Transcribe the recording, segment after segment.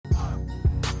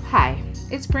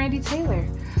it's Brandy Taylor.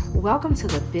 Welcome to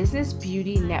the Business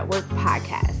Beauty Network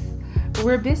podcast,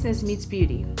 where business meets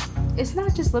beauty. It's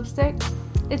not just lipstick,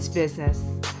 it's business.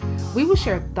 We will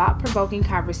share thought-provoking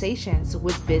conversations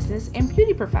with business and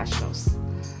beauty professionals.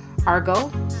 Our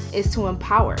goal is to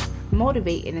empower,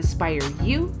 motivate, and inspire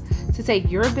you to take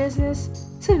your business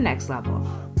to the next level.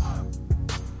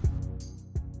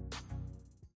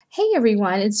 Hey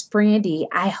everyone, it's Brandy.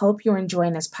 I hope you're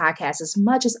enjoying this podcast as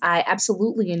much as I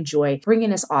absolutely enjoy bringing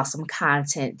this awesome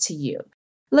content to you.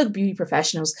 Look, beauty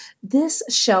professionals, this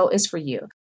show is for you.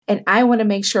 And I want to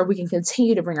make sure we can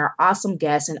continue to bring our awesome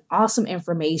guests and awesome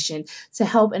information to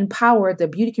help empower the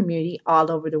beauty community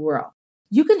all over the world.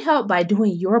 You can help by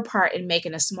doing your part in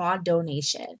making a small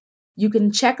donation. You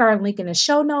can check our link in the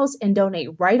show notes and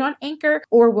donate right on Anchor,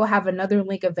 or we'll have another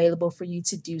link available for you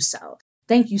to do so.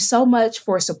 Thank you so much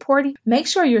for supporting. Make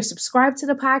sure you're subscribed to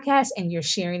the podcast and you're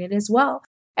sharing it as well.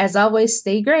 As always,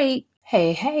 stay great.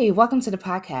 Hey, welcome to the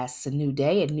podcast. It's a new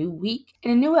day, a new week,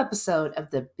 and a new episode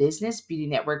of the Business Beauty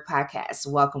Network podcast.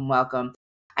 Welcome.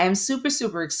 I am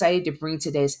super excited to bring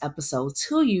today's episode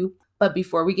to you. But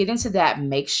before we get into that,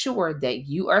 make sure that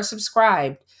you are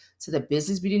subscribed to the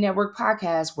Business Beauty Network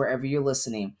podcast wherever you're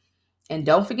listening. And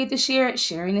don't forget to share it.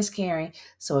 Sharing is caring.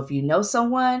 So if you know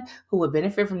someone who would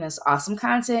benefit from this awesome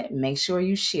content, make sure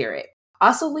you share it.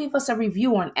 Also, leave us a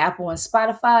review on Apple and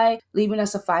Spotify. Leaving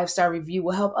us a 5-star review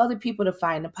will help other people to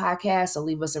find the podcast. So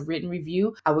leave us a written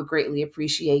review. I would greatly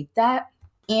appreciate that.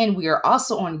 And we are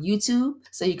also on YouTube,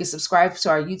 so you can subscribe to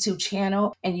our YouTube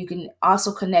channel. And you can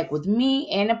also connect with me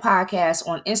and the podcast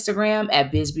on Instagram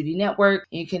at Biz Beauty Network.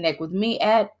 And you connect with me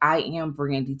at I am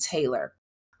Brandy Taylor.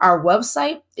 Our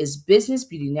website is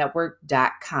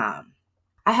businessbeautynetwork.com.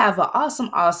 I have an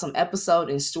awesome episode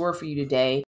in store for you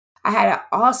today. I had an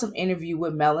awesome interview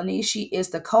with Melanie. She is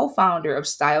the co-founder of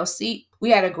StyleSeat's. We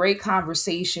had a great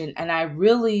conversation, and I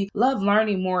really love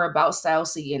learning more about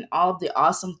StyleSeat's and all of the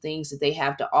awesome things that they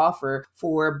have to offer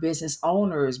for business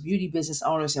owners, beauty business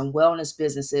owners, and wellness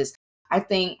businesses. I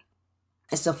think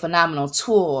it's a phenomenal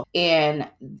tool, and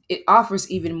it offers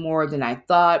even more than I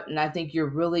thought. And I think you're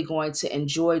really going to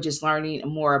enjoy just learning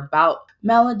more about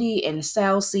Melody and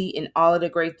StyleSeat's and all of the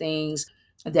great things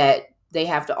that they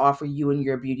have to offer you in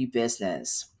your beauty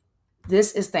business.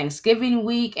 This is Thanksgiving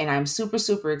week, and I'm super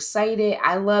excited.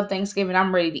 I love Thanksgiving.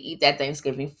 I'm ready to eat that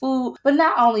Thanksgiving food. But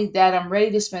not only that, I'm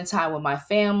ready to spend time with my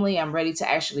family. I'm ready to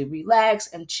actually relax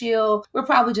and chill. We're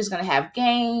probably just going to have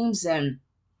games and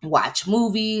watch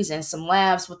movies and some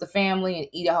laughs with the family and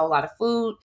eat a whole lot of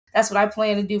food. That's what I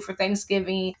plan to do for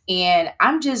Thanksgiving. And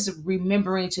I'm just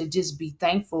remembering to just be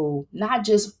thankful, not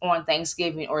just on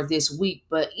Thanksgiving or this week,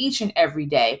 but each and every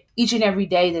day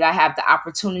that I have the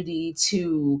opportunity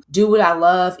to do what I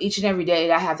love, each and every day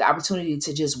that I have the opportunity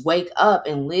to just wake up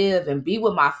and live and be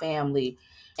with my family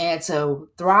and to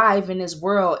thrive in this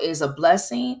world is a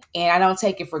blessing. And I don't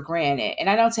take it for granted. And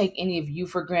I don't take any of you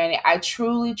for granted. I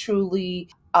truly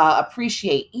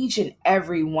appreciate each and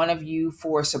every one of you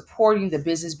for supporting the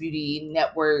Business Beauty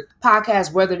Network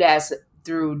podcast, whether that's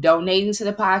through donating to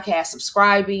the podcast,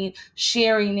 subscribing,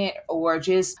 sharing it, or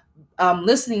just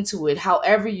listening to it.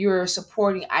 However you're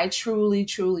supporting, I truly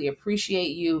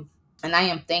appreciate you, and I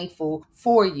am thankful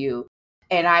for you.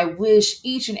 And I wish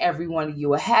each and every one of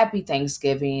you a happy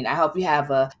Thanksgiving. I hope you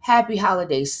have a happy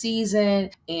holiday season,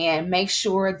 and make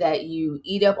sure that you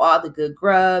eat up all the good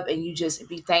grub and you just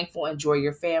be thankful and enjoy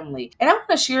your family. And I want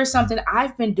to share something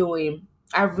I've been doing.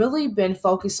 I've really been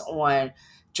focused on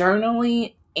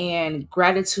journaling and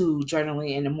gratitude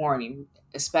journaling in the morning,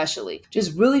 especially.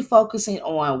 Just really focusing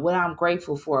on what I'm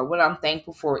grateful for, what I'm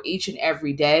thankful for each and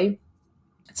every day.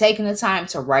 Taking the time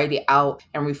to write it out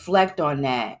and reflect on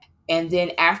that. And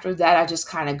then after that, I just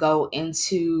kind of go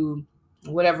into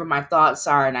whatever my thoughts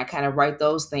are, and I kind of write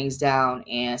those things down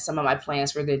and some of my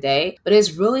plans for the day. But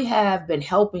it's really have been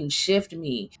helping shift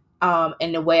me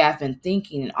in the way I've been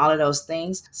thinking and all of those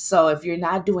things. So if you're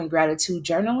not doing gratitude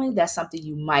journaling, that's something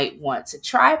you might want to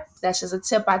try. That's just a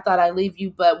tip I thought I'd leave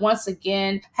you. But once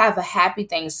again, have a happy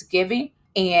Thanksgiving.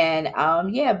 And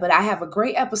but I have a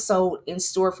great episode in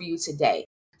store for you today.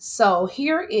 So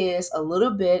here is a little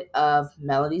bit of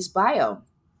Melody's bio.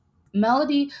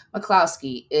 Melody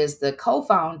McCloskey is the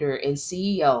co-founder and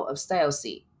CEO of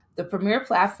StyleSeat's, the premier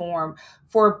platform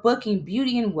for booking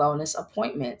beauty and wellness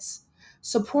appointments,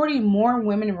 supporting more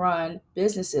women-run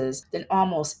businesses than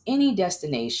almost any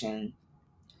destination.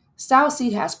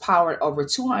 StyleSeat's has powered over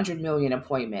 200 million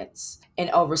appointments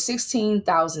in over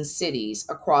 16,000 cities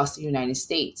across the United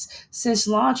States since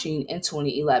launching in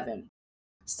 2011.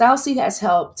 StyleSeat's has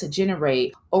helped to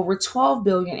generate over $12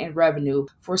 billion in revenue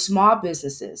for small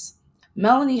businesses,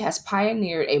 Melanie has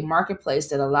pioneered a marketplace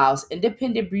that allows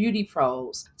independent beauty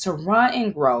pros to run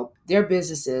and grow their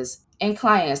businesses and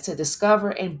clients to discover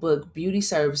and book beauty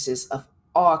services of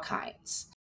all kinds.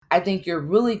 I think you're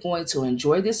really going to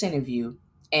enjoy this interview,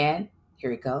 and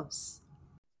here it goes.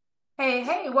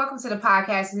 Hey, welcome to the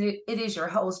podcast. It is your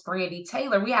host, Brandy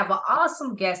Taylor. We have an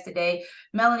awesome guest today,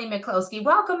 Melanie McCloskey.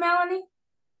 Welcome, Melanie.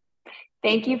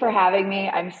 Thank you for having me.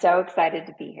 I'm so excited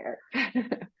to be here.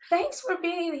 Thanks for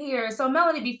being here. So,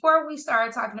 Melanie, before we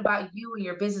start talking about you and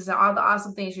your business and all the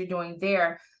awesome things you're doing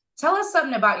there, tell us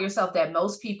something about yourself that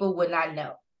most people would not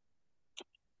know.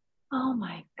 Oh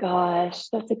my gosh,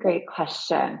 that's a great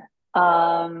question.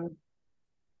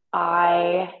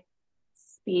 I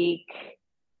speak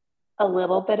a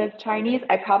little bit of Chinese.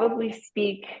 I probably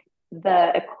speak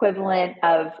the equivalent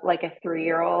of like a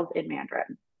 3-year-old in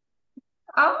Mandarin.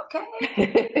 Okay.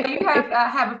 So you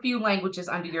have a few languages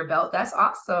under your belt. That's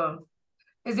awesome.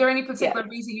 Is there any particular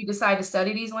reason you decided to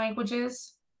study these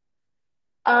languages?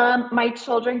 My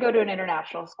children go to an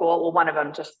international school. Well, one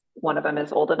of them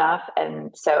is old enough.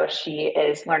 And so she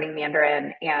is learning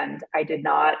Mandarin, and I did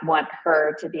not want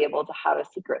her to be able to have a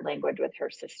secret language with her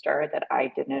sister that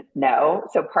I didn't know.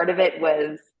 So part of it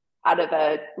was out of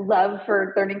a love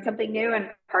for learning something new. And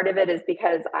part of it is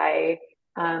because I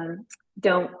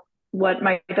don't want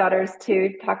my daughters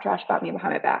to talk trash about me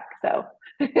behind my back. So,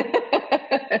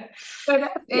 So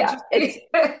that's interesting.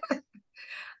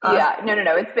 Yeah,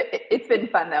 no. It's been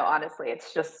fun though. Honestly,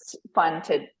 it's just fun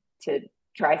to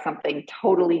try something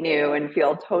totally new and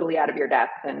feel totally out of your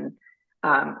depth and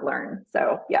learn.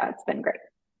 So yeah, it's been great.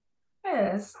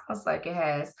 Yes, sounds like it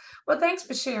has. Well, thanks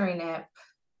for sharing that.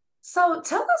 So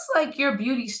tell us like your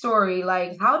beauty story.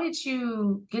 Like, how did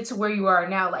you get to where you are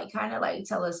now? Like, kind of like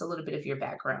tell us a little bit of your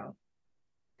background.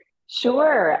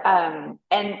 Sure.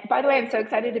 And by the way, I'm so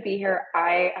excited to be here.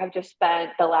 I have just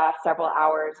spent the last several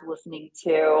hours listening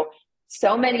to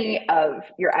so many of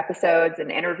your episodes and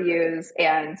interviews.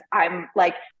 And I'm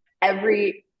like,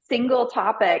 every single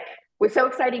topic was so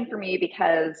exciting for me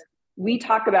because we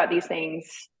talk about these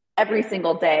things every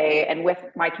single day. And with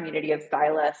my community of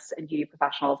stylists and beauty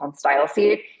professionals on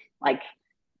StyleSeat, like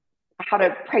how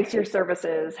to price your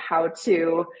services, how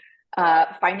to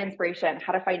find inspiration,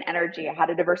 how to find energy, how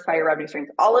to diversify your revenue streams.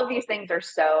 All of these things are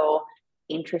so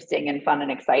interesting and fun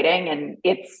and exciting. And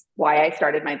it's why I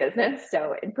started my business.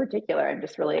 So in particular, I'm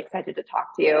just really excited to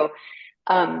talk to you.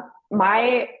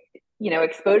 My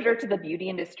exposure to the beauty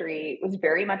industry was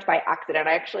very much by accident.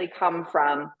 I actually come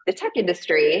from the tech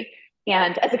industry.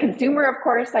 And as a consumer, of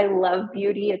course, I love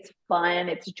beauty. It's fun.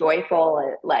 It's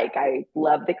joyful. I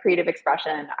love the creative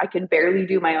expression. I can barely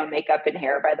do my own makeup and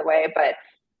hair, by the way, but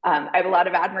I have a lot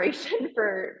of admiration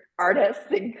for artists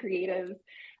and creatives.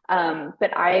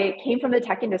 But I came from the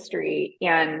tech industry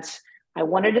and I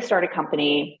wanted to start a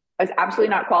company. I was absolutely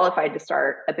not qualified to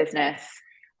start a business,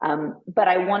 but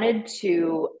I wanted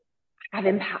to have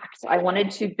impact. I wanted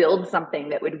to build something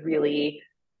that would really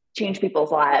change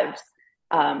people's lives.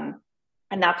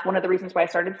 And that's one of the reasons why I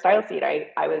started StyleSeat.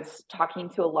 I was talking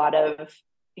to a lot of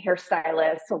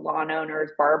hairstylists, salon owners,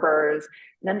 barbers,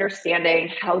 and understanding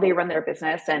how they run their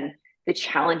business and the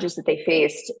challenges that they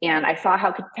faced. And I saw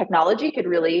how technology could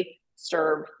really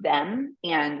serve them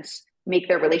and make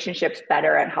their relationships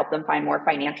better and help them find more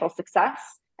financial success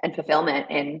and fulfillment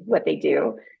in what they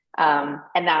do. And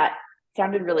that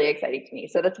sounded really exciting to me.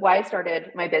 So that's why I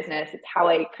started my business. It's how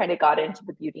I kind of got into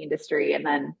the beauty industry. And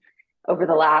then over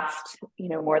the last,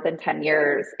 more than 10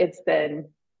 years, it's been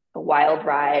a wild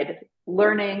ride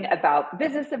learning about the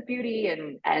business of beauty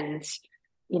and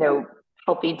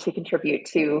helping to contribute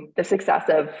to the success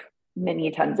of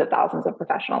many tens of thousands of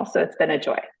professionals. So it's been a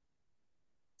joy.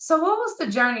 So what was the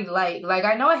journey like? Like,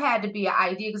 I know it had to be an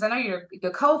idea because I know you're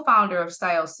the co-founder of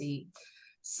StyleSeat.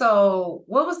 So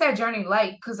what was that journey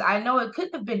like? Because I know it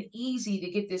couldn't have been easy to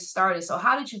get this started. So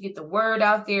how did you get the word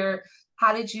out there?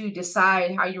 How did you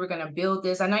decide how you were going to build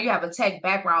this? I know you have a tech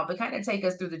background, but kind of take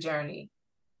us through the journey.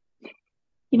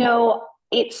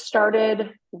 It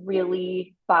started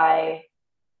really by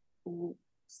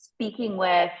speaking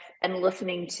with and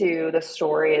listening to the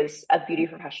stories of beauty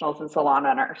professionals and salon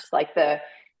owners.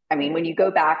 When you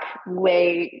go back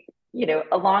way,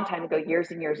 a long time ago,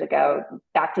 years and years ago,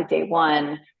 back to day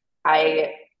one,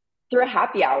 I threw a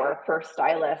happy hour for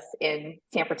stylists in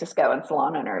San Francisco and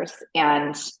salon owners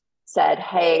and said,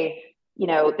 hey,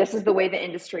 this is the way the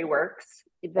industry works.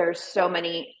 There's so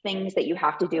many things that you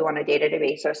have to do on a day-to-day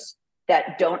basis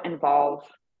that don't involve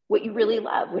what you really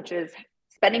love, which is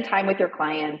spending time with your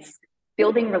clients,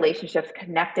 building relationships,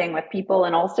 connecting with people,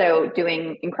 and also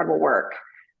doing incredible work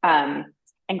and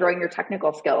growing your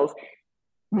technical skills.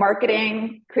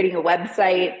 marketing, creating a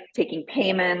website, taking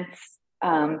payments,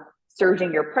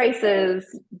 surging your prices,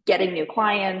 getting new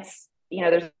clients.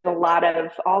 There's a lot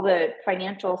of all the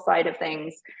financial side of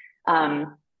things.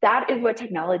 That is what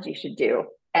technology should do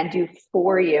and do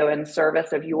for you in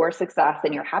service of your success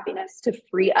and your happiness, to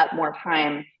free up more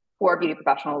time for beauty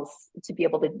professionals to be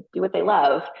able to do what they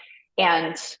love.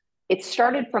 And it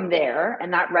started from there,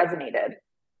 and that resonated.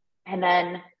 And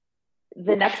then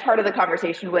the next part of the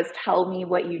conversation was, tell me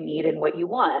what you need and what you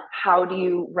want. How do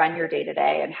you run your day to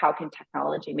day, and how can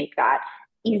technology make that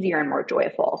easier and more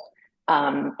joyful?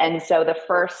 And so the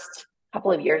first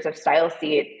couple of years of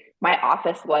StyleSeat, my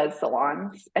office was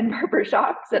salons and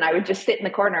barbershops, and I would just sit in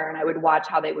the corner and I would watch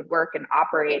how they would work and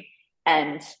operate.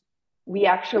 And we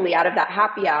actually, out of that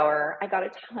happy hour, I got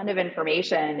a ton of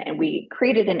information, and we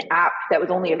created an app that was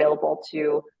only available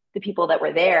to the people that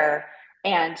were there.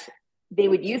 And they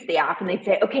would use the app and they'd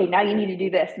say, okay, now you need to do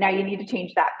this. Now you need to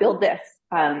change that, build this.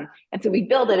 And so we'd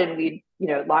build it, and we'd,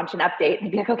 launch an update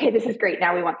and be like, okay, this is great.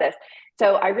 Now we want this.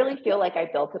 So I really feel like I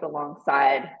built it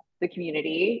alongside the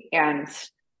community and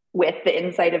with the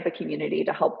insight of the community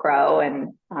to help grow.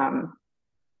 And,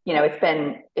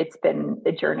 it's been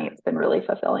a journey. It's been really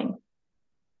fulfilling.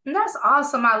 And that's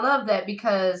awesome. I love that,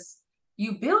 because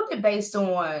you built it based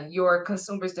on your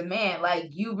consumers' demand. Like,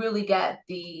 you really got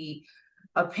the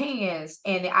opinions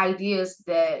and the ideas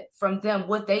that from them,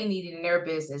 what they needed in their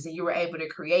business, and you were able to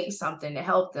create something to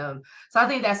help them. So I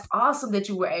think that's awesome that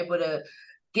you were able to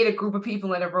get a group of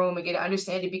people in a room and get an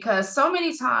understanding, because so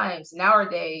many times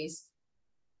nowadays,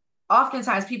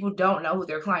 oftentimes people don't know who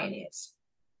their client is,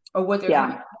 or what their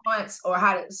client wants, or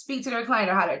how to speak to their client,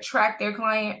 or how to attract their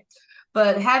client.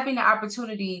 But having the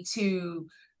opportunity to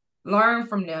learn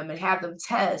from them and have them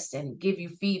test and give you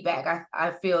feedback,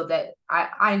 I feel that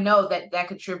I know that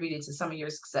contributed to some of your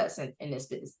success in this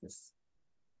business.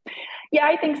 Yeah,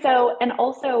 I think so. And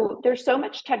also, there's so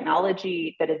much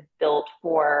technology that is built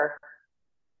for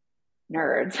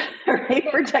nerds,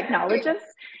 right? For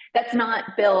technologists, that's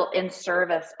not built in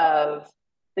service of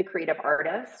the creative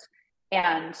artist.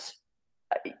 And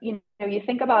you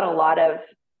think about a lot of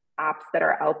apps that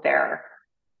are out there,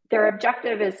 their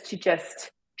objective is to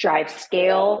just drive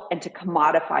scale and to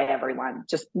commodify everyone,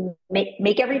 just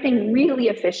make everything really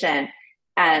efficient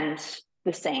and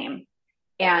the same.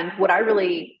 And what I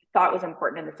really thought was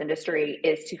important in this industry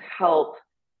is to help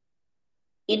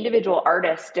individual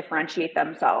artists differentiate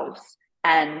themselves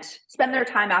and spend their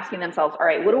time asking themselves, all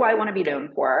right, what do I want to be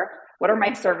known for? What are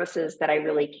my services that I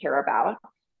really care about?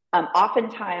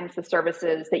 Oftentimes the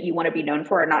services that you want to be known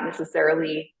for are not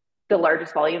necessarily the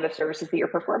largest volume of services that you're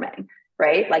performing,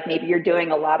 right? Like, maybe you're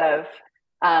doing a lot of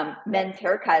men's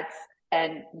haircuts,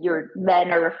 and your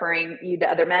men are referring you to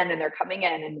other men, and they're coming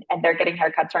in and they're getting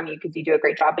haircuts from you because you do a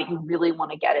great job, but you really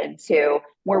want to get into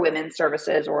more women's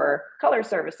services or color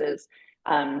services.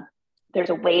 There's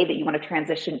a way that you want to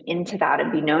transition into that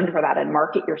and be known for that and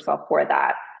market yourself for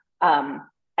that.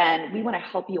 And we want to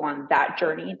help you on that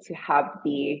journey to have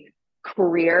the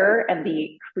career and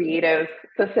the creative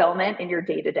fulfillment in your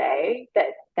day-to-day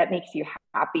that makes you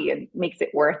happy and makes it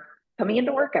worth coming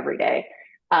into work every day.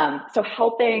 So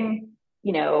helping,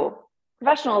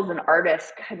 professionals and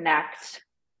artists connect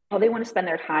how they want to spend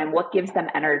their time, what gives them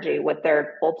energy, what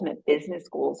their ultimate business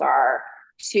goals are,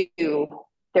 to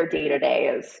their day-to-day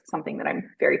is something that I'm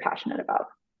very passionate about.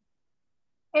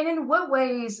 And in what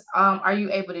ways are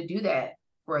you able to do that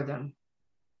for them?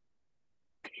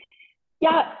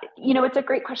 Yeah, it's a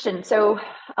great question. So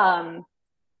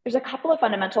there's a couple of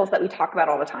fundamentals that we talk about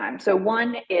all the time. So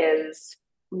one is,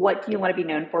 what do you want to be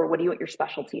known for? What do you want your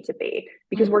specialty to be?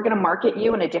 Because we're going to market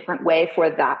you in a different way for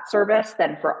that service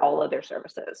than for all other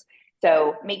services.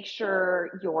 So make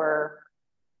sure your,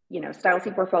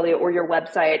 StyleSeat portfolio or your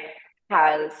website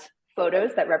has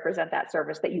photos that represent that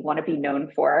service that you want to be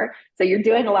known for. So you're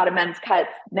doing a lot of men's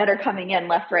cuts. Men are coming in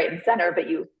left, right, and center, but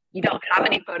you don't have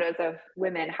any photos of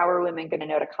women. How are women going to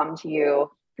know to come to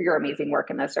you for your amazing work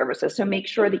in those services? So make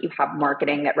sure that you have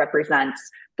marketing that represents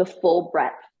the full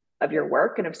breadth of your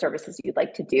work and of services you'd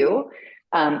like to do.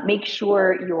 Make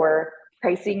sure you're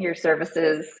pricing your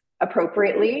services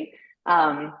appropriately.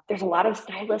 There's a lot of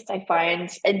stylists I find,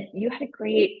 and you had a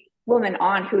great woman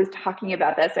on who was talking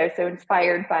about this. I was so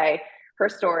inspired by her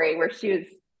story, where she was,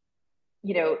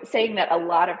 saying that a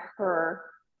lot of her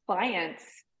clients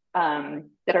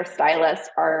that are stylists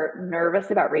are nervous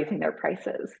about raising their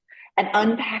prices, and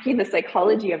unpacking the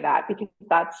psychology of that, because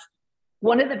that's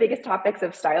one of the biggest topics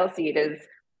of StyleSeat, is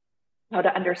how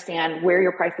to understand where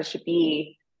your prices should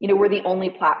be. We're the only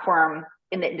platform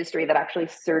in the industry that actually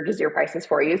surges your prices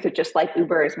for you. So just like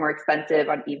Uber is more expensive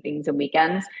on evenings and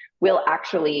weekends, we'll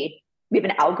actually we have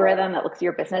an algorithm that looks at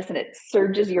your business and it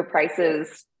surges your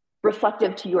prices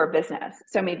reflective to your business.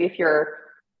 So maybe if you're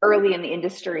early in the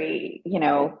industry,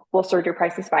 we'll surge your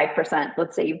prices 5%.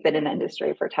 Let's say you've been in the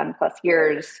industry for 10 plus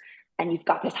years and you've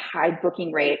got this high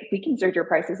booking rate. We can surge your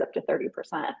prices up to 30%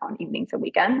 on evenings and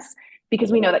weekends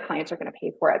because we know that clients are going to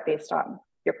pay for it based on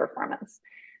your performance.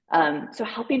 So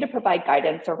helping to provide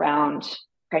guidance around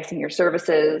pricing your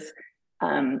services.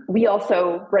 We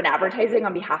also run advertising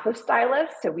on behalf of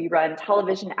stylists. So we run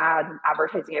television ads and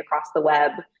advertising across the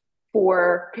web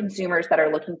for consumers that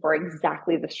are looking for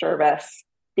exactly the service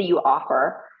that you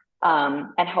offer,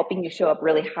 and helping you show up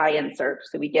really high in search.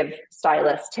 So we give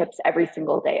stylists tips every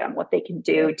single day on what they can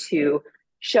do to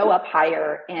show up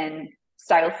higher in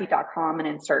StyleSeat.com and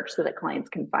in search so that clients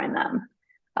can find them.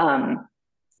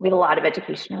 We have a lot of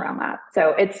education around that.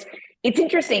 So it's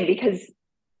interesting because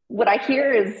what I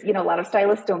hear is, a lot of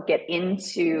stylists don't get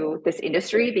into this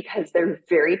industry because they're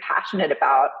very passionate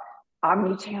about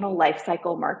omni-channel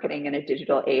lifecycle marketing in a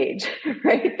digital age,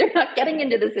 right? They're not getting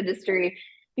into this industry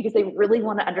because they really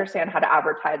want to understand how to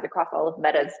advertise across all of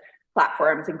Meta's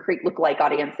platforms and create lookalike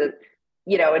audiences,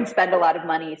 and spend a lot of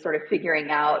money sort of figuring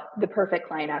out the perfect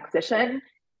client acquisition.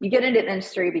 You get into the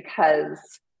industry because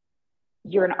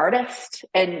you're an artist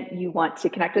and you want to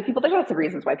connect with people. There's lots of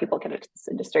reasons why people get into this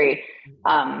industry.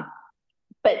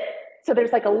 But so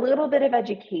there's like a little bit of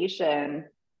education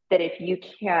that if you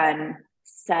can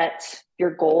set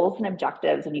your goals and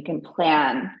objectives and you can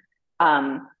plan,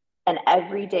 and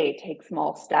every day take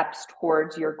small steps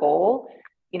towards your goal.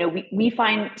 We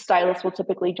find stylists will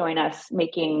typically join us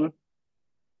making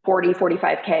 40,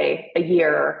 45K a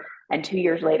year. And 2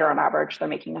 years later, on average, they're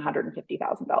making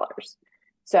 $150,000.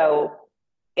 So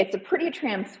it's a pretty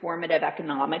transformative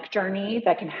economic journey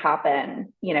that can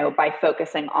happen, by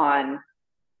focusing on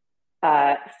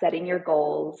setting your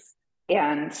goals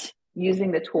and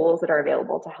using the tools that are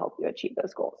available to help you achieve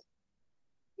those goals.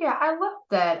 Yeah, I love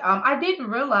that. I didn't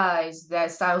realize that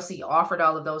StyleSeat offered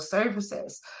all of those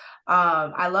services.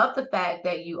 I love the fact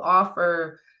that you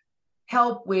offer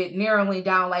help with narrowing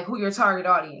down like who your target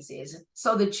audience is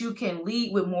so that you can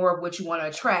lead with more of what you want to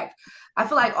attract. I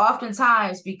feel like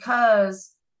oftentimes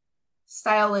because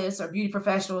stylists or beauty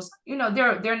professionals,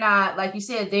 they're not, like you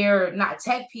said, they're not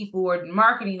tech people or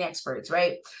marketing experts,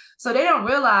 right? So they don't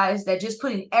realize that just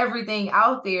putting everything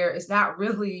out there is not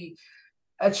really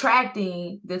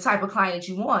attracting the type of client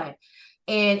you want.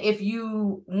 And if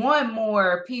you want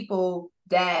more people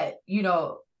that,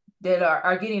 that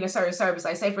are getting a certain service,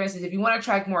 like say, for instance, if you want to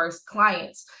attract more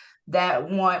clients that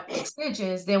want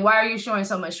extensions, then why are you showing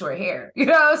so much short hair? You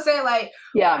know what I'm saying? Like,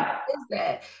 yeah, what is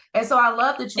that? And so I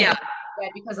love that you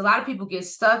that because a lot of people get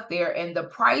stuck there and the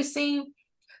pricing.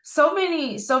 So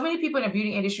many people in the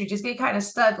beauty industry just get kind of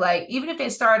stuck. Like, even if they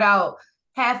start out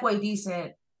halfway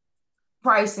decent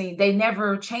pricing, they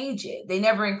never change it. They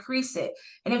never increase it.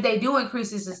 And if they do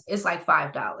increase it, it's like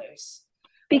 $5.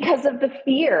 Because of the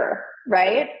fear,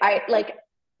 right? I like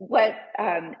what,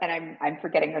 and I'm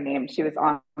forgetting her name. She was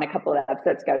on a couple of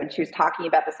episodes ago and she was talking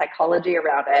about the psychology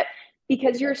around it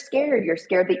because you're scared. You're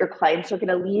scared that your clients are going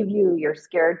to leave you. You're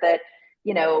scared that,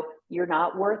 you're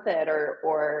not worth it,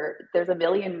 or there's a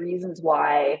million reasons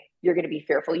why you're going to be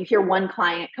fearful. You hear one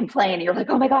client complain and you're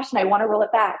like, oh my gosh, and I want to roll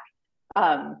it back.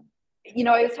 I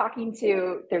was talking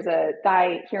to, there's a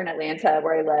guy here in Atlanta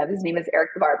where I live. His name is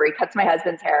Eric the Barber. He cuts my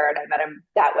husband's hair and I met him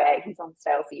that way. He's on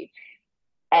StyleSeat.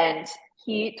 And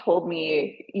he told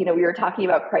me, we were talking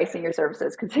about pricing your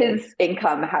services because his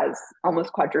income has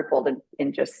almost quadrupled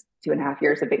in just 2.5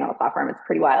 years of being on the platform. It's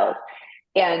pretty wild.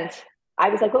 And I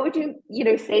was like, what would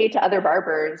you, say to other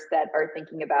barbers that are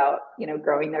thinking about,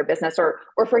 growing their business? Or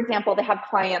for example, they have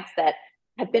clients that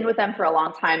have been with them for a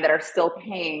long time that are still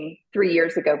paying 3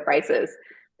 years ago prices.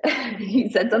 He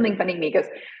said something funny to me. He goes,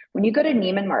 when you go to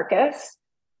Neiman Marcus,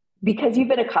 because you've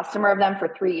been a customer of them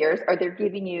for 3 years, are they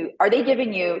giving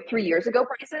you 3 years ago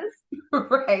prices?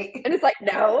 Right. And it's like,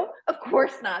 no, of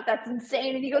course not. That's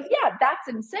insane. And he goes, yeah, that's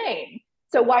insane.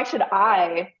 So why should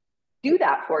I do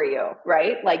that for you?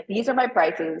 Right? Like, these are my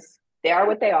prices. They are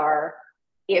what they are.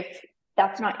 If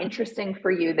that's not interesting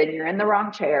for you, then you're in the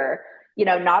wrong chair.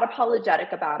 Not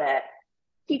apologetic about it.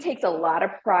 He takes a lot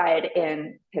of pride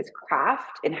in his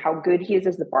craft and how good he is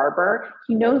as a barber.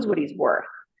 He knows what he's worth.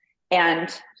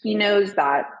 And he knows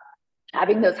that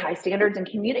having those high standards and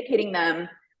communicating them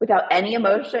without any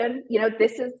emotion,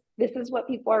 this is what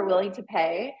people are willing to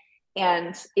pay.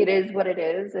 And it is what it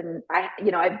is. And I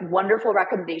have wonderful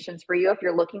recommendations for you if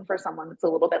you're looking for someone that's a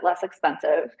little bit less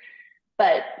expensive.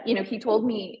 But, he told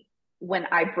me when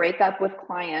I break up with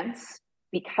clients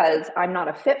because I'm not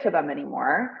a fit for them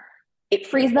anymore, it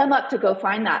frees them up to go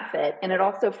find that fit. And it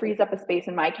also frees up a space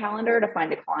in my calendar to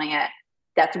find a client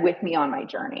that's with me on my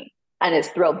journey and is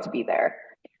thrilled to be there.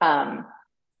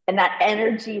 And that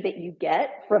energy that you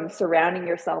get from surrounding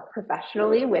yourself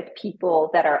professionally with people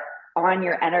that are on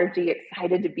your energy,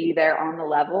 excited to be there on the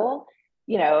level,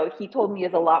 you know, he told me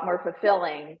is a lot more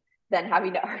fulfilling than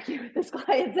having to argue with his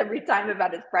clients every time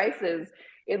about his prices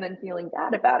and then feeling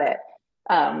bad about it.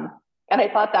 And I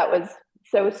thought that was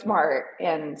so smart.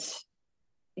 And,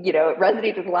 you know, it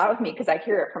resonated a lot with me because I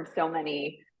hear it from so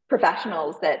many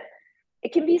professionals that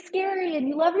it can be scary and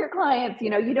you love your clients, you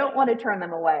know, you don't want to turn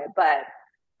them away, but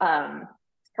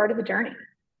it's part of the journey.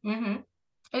 Mm-hmm.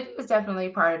 It is definitely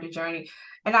part of the journey.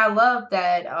 And I love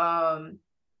that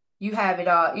you have it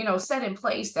all, you know, set in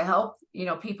place to help, you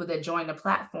know, people that join the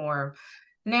platform.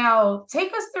 Now,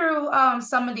 take us through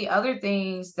some of the other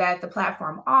things that the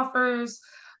platform offers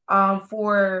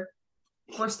for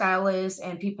stylists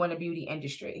and people in the beauty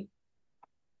industry.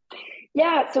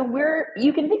 Yeah, so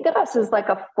you can think of us as like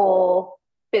a full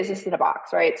business in a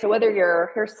box, right? So whether you're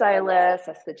a hairstylist,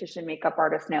 esthetician, makeup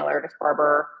artist, nail artist,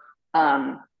 barber,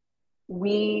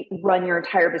 we run your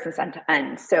entire business end to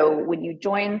end. So when you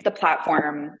join the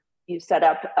platform, you set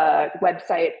up a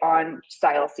website on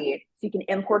StyleSeat, so you can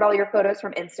import all your photos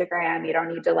from Instagram. You don't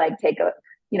need to like take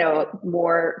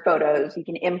more photos. You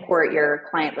can import your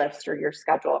client list or your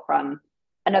schedule from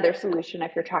another solution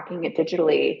if you're tracking it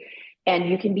digitally, and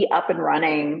you can be up and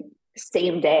running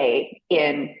same day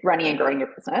in running and growing your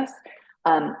business.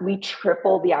 We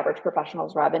tripled the average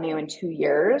professional's revenue in 2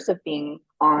 years of being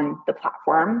on the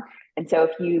platform. And so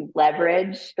if you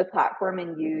leverage the platform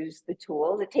and use the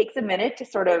tools, it takes a minute to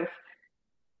sort of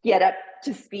get up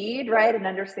to speed, right? And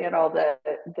understand all the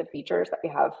features that we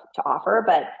have to offer.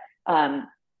 But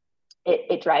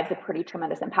it drives a pretty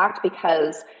tremendous impact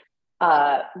because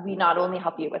we not only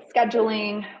help you with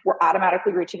scheduling, we're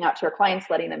automatically reaching out to your clients,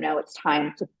 letting them know it's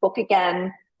time to book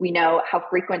again. We know how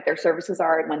frequent their services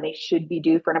are and when they should be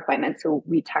due for an appointment. So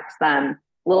we text them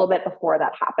a little bit before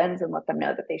that happens and let them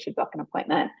know that they should book an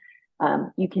appointment.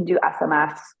 You can do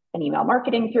SMS and email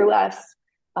marketing through us.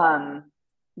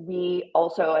 We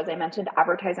also, as I mentioned,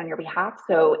 advertise on your behalf.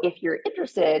 So if you're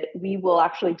interested, we will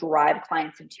actually drive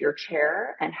clients into your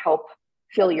chair and help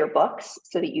fill your books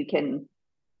so that you can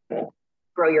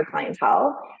grow your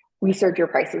clientele. We surge your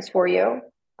prices for you.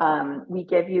 We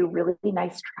give you really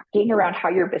nice tracking around how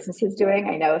your business is doing.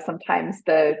 I know sometimes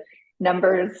the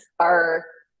numbers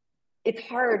it's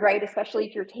hard, right? Especially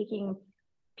if you're taking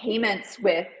payments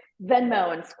with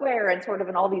Venmo and Square and sort of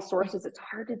in all these sources, it's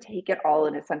hard to take it all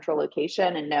in a central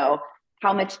location and know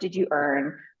how much did you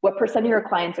earn, what percent of your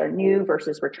clients are new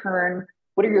versus return,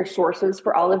 what are your sources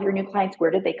for all of your new clients,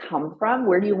 where did they come from,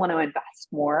 where do you want to invest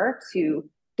more to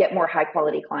get more high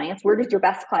quality clients, where did your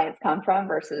best clients come from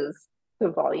versus the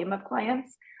volume of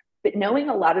clients. But knowing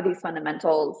a lot of these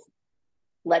fundamentals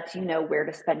lets you know where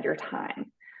to spend your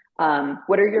time.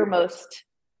 What are your most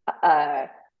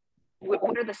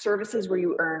what are the services where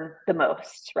you earn the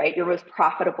most, right? Your most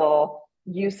profitable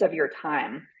use of your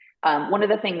time. One of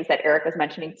the things that Eric was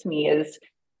mentioning to me is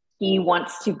he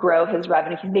wants to grow his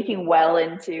revenue. He's making well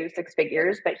into 6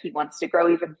 figures, but he wants to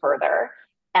grow even further.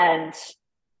 And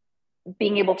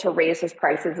being able to raise his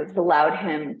prices has allowed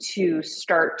him to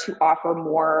start to offer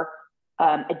more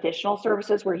additional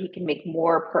services where he can make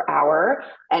more per hour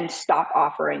and stop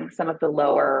offering some of the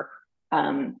lower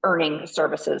earning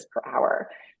services per hour.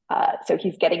 So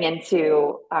he's getting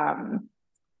into, I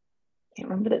can't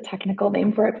remember the technical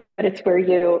name for it, but it's where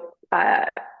you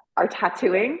are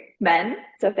tattooing men.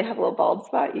 So if they have a little bald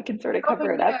spot, you can sort of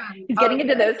cover it up. He's getting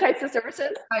into those types of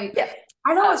services. Yes.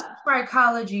 I know it's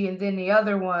psychology, and then the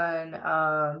other one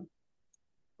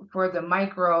for the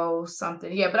micro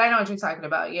something. Yeah, but I know what you're talking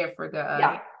about. Yeah, for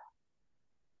the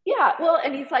yeah. Well,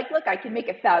 and he's like, look, I can make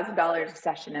 $1,000 a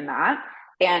session in that.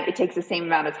 And it takes the same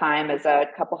amount of time as a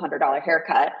couple $100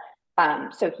 haircut.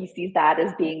 So he sees that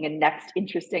as being a next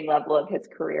interesting level of his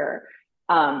career.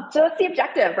 So that's the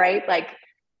objective, right? Like,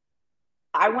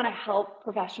 I want to help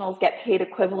professionals get paid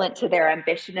equivalent to their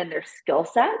ambition and their skill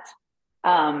set.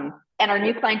 And our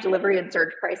new client delivery and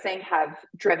surge pricing have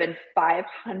driven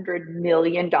 $500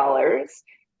 million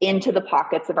into the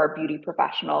pockets of our beauty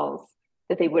professionals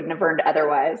that they wouldn't have earned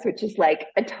otherwise, which is like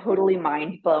a totally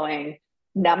mind-blowing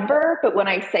number. But when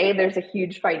I say there's a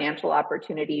huge financial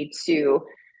opportunity to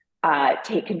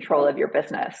take control of your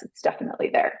business, it's definitely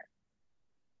there.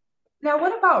 Now,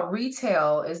 what about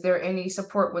retail? Is there any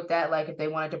support with that? Like if they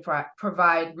wanted to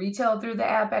provide retail through the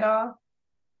app at all?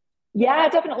 Yeah,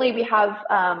 definitely. We have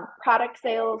product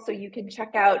sales. So you can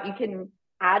check out, you can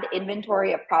add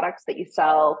inventory of products that you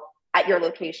sell at your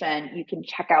location. You can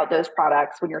check out those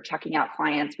products when you're checking out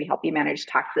clients. We help you manage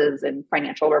taxes and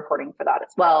financial reporting for that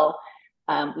as well.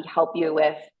 We help you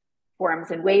with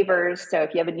forms and waivers. So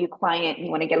if you have a new client and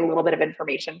you want to get a little bit of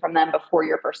information from them before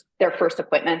their first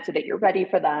appointment so that you're ready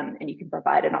for them and you can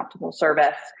provide an optimal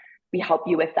service, we help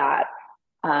you with that.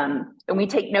 And we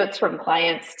take notes from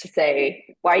clients to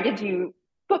say, why did you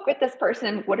book with this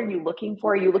person? What are you looking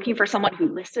for? Are you looking for someone who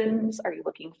listens? Are you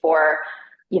looking for,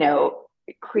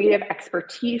 creative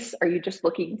expertise? Are you just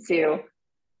looking to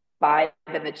buy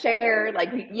them a chair?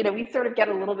 Like, we sort of get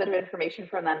a little bit of information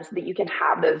from them so that you can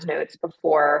have those notes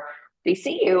before they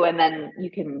see you, and then you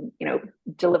can,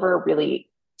 deliver a really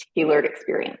tailored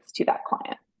experience to that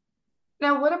client.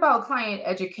 Now, what about client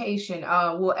education?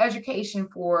 Education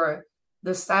for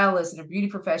the stylist and the beauty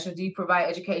professional, do you provide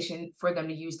education for them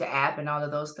to use the app and all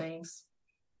of those things?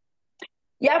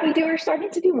 Yeah, we do. We're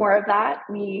starting to do more of that.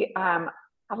 We have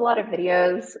a lot of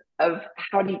videos of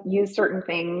how to use certain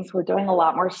things. We're doing a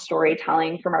lot more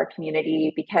storytelling from our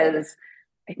community because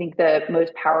I think the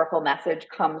most powerful message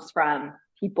comes from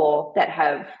people that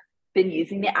have been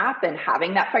using the app and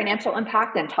having that financial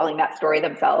impact and telling that story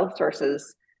themselves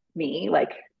versus me.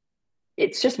 Like,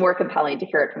 it's just more compelling to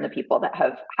hear it from the people that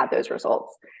have had those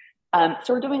results.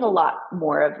 So we're doing a lot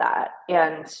more of that.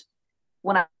 And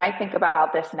when I think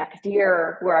about this next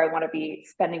year, where I want to be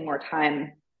spending more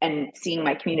time and seeing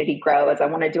my community grow, is I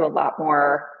want to do a lot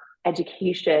more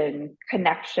education,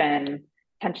 connection,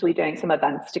 potentially doing some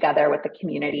events together with the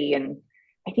community. And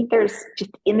I think there's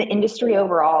just in the industry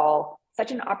overall,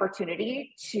 such an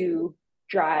opportunity to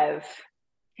drive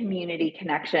community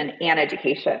connection and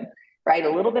education, right? A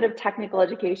little bit of technical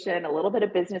education, a little bit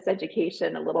of business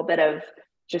education, a little bit of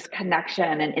just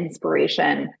connection and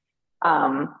inspiration.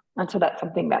 And so that's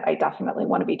something that I definitely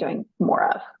want to be doing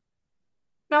more of.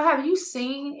 Now, have you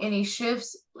seen any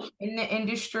shifts in the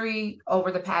industry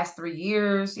over the past 3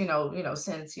 years,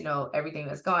 since, everything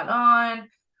that's gone on?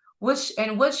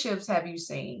 What shifts have you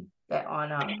seen that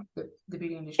on the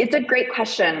beauty industry? It's a great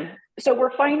question. So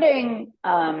we're finding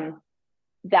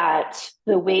that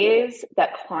the ways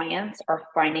that clients are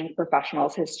finding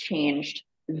professionals has changed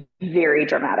very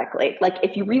dramatically. Like,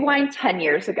 if you rewind 10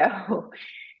 years ago,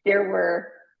 there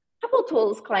were a couple of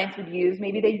tools clients would use.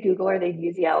 Maybe they'd Google or they'd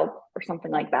use Yelp or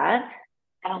something like that.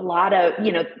 And a lot of,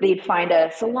 they'd find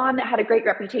a salon that had a great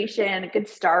reputation, a good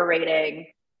star rating,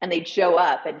 and they'd show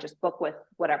up and just book with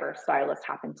whatever stylist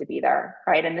happened to be there,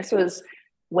 right? And this was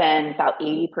when about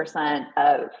 80%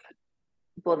 of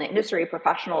people in the industry,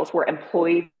 professionals, were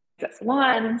employees at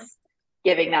salons,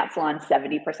 giving that salon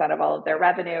 70% of all of their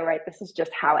revenue, right? This is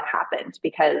just how it happened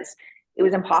because it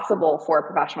was impossible for a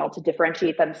professional to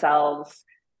differentiate themselves.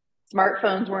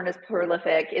 Smartphones weren't as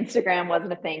prolific. Instagram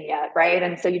wasn't a thing yet, right?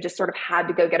 And so you just sort of had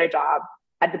to go get a job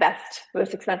at the best,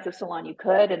 most expensive salon you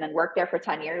could, and then work there for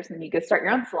 10 years. And then you go start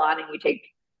your own salon and you take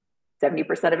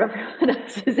 70% of everyone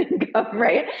else's income,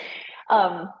 right?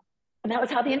 And that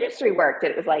was how the industry worked.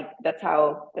 It was like, that's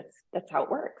how it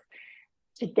works.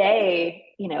 Today,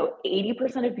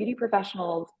 80% of beauty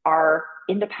professionals are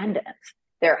independent.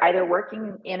 They're either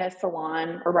working in a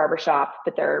salon or barbershop,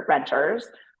 but they're renters,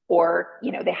 or,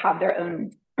 they have their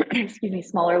own,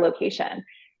 smaller location.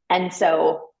 And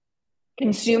so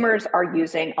consumers are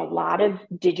using a lot of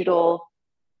digital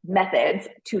methods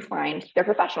to find their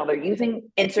professional. They're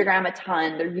using Instagram a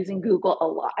ton. They're using Google a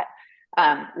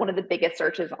lot. One of the biggest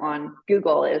searches on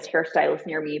Google is hairstylist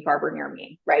near me, barber near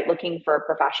me, right? Looking for a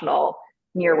professional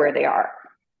near where they are.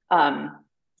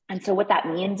 And so what that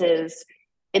means is,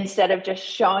 instead of just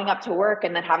showing up to work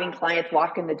and then having clients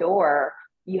walk in the door,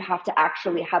 you have to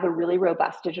actually have a really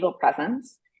robust digital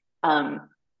presence,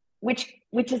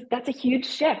 that's a huge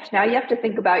shift. Now you have to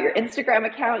think about your Instagram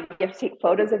account. You have to take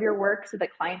photos of your work so that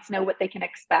clients know what they can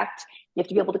expect. You have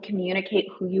to be able to communicate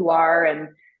who you are and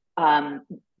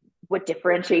what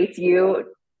differentiates you,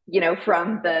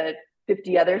 from the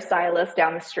 50 other stylists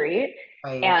down the street.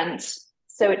 Right. And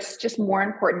so it's just more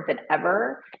important than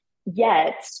ever.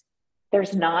 Yet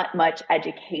there's not much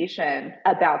education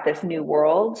about this new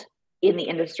world in the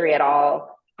industry at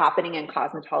all, happening in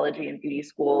cosmetology and beauty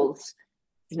schools.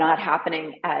 It's not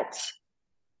happening at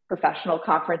professional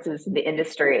conferences in the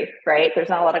industry, right? There's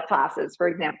not a lot of classes, for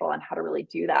example, on how to really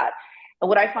do that. And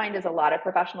what I find is a lot of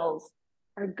professionals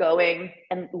are going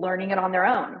and learning it on their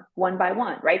own, one by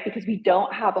one, right? Because we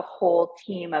don't have a whole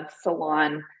team of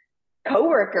salon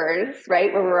coworkers,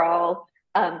 right? Where we're all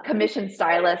commissioned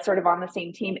stylists sort of on the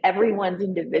same team. Everyone's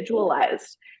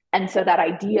individualized. And so that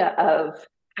idea of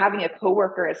having a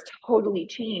coworker has totally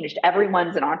changed.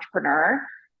 Everyone's an entrepreneur.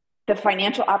 The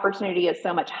financial opportunity is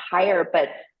so much higher, but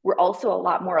we're also a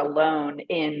lot more alone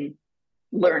in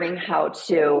learning how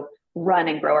to run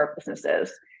and grow our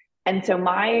businesses. And so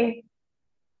my,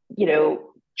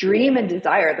 dream and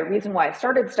desire, the reason why I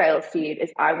started StyleSeat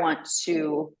is I want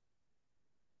to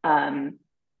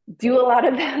do a lot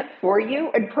of that for you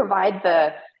and provide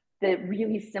the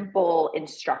really simple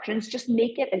instructions. Just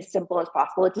make it as simple as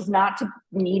possible. It does not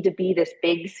need to be this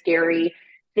big, scary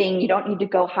thing. You don't need to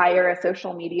go hire a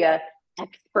social media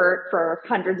expert for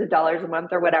hundreds of dollars a month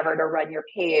or whatever to run your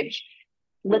page.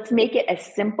 Let's make it as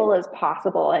simple as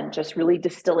possible and just really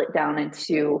distill it down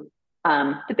into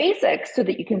the basics so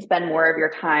that you can spend more of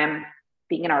your time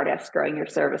being an artist, growing your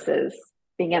services,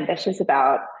 being ambitious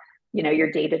about,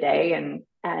 your day to day and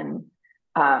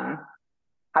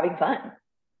having fun.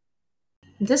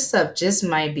 This stuff just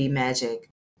might be magic.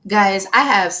 Guys, I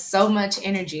have so much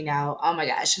energy now. Oh my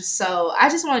gosh. So I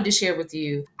just wanted to share with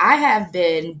you. I have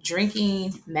been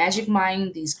drinking Magic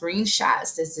Mind, these green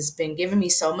shots. This has been giving me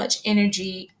so much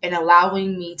energy and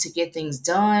allowing me to get things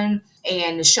done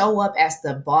and to show up as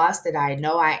the boss that I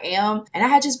know I am. And I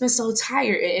had just been so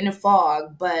tired and in a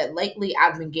fog, but lately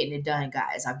I've been getting it done,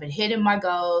 guys. I've been hitting my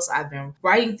goals. I've been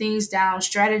writing things down,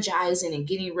 strategizing, and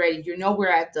getting ready. We're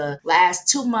at the last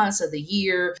 2 months of the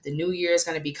year. The new year is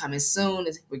going to be coming soon.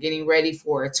 We're getting ready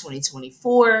for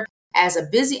 2024. As a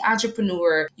busy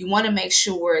entrepreneur, you want to make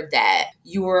sure that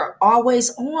you're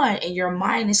always on and your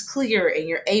mind is clear and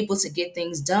you're able to get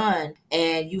things done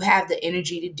and you have the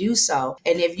energy to do so.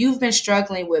 And if you've been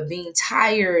struggling with being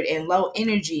tired and low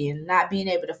energy and not being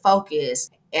able to focus,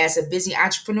 as a busy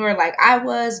entrepreneur like I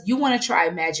was, you want to try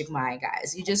Magic Mind,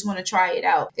 guys. You just want to try it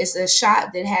out. It's a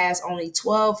shot that has only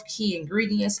 12 key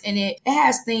ingredients in it. It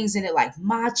has things in it like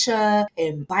matcha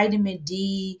and vitamin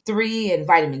D3 and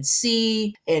vitamin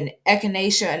C and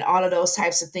echinacea and all of those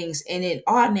types of things in it.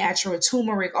 All natural,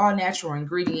 turmeric, all natural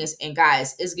ingredients. And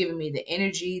guys, it's giving me the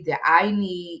energy that I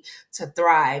need to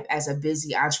thrive as a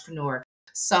busy entrepreneur.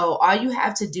 So all you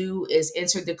have to do is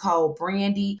enter the code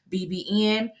Brandy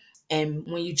BBN. And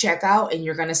when you check out and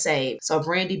you're going to save. So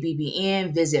Brandy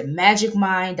BBN, visit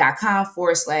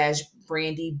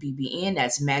magicmind.com/Brandy BBN.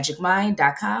 That's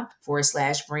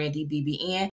magicmind.com/Brandy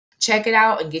BBN. Check it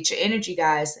out and get your energy,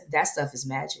 guys. That stuff is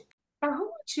magic. Now, who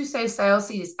would you say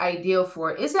StyleSeat is ideal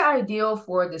for? Is it ideal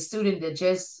for the student that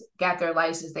just got their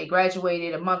license? They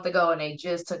graduated a month ago and they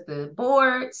just took the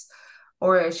boards?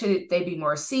 Or should they be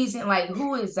more seasoned? Like,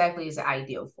 who exactly is it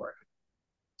ideal for?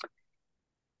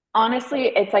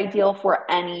 Honestly, it's ideal for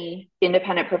any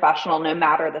independent professional, no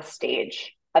matter the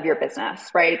stage of your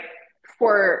business, right?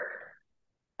 For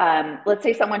let's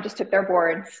say someone just took their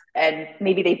boards and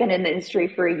maybe they've been in the industry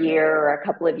for a year or a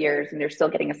couple of years and they're still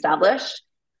getting established.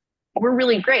 We're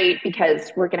really great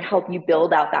because we're going to help you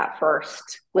build out that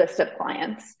first list of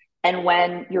clients. And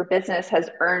when your business has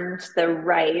earned the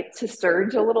right to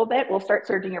surge a little bit, we'll start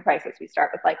surging your prices. We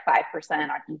start with like 5%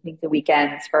 on evenings and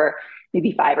weekends for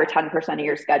maybe 5 or 10% of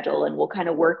your schedule. And we'll kind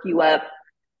of work you up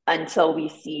until we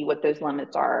see what those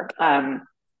limits are.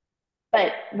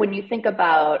 But when you think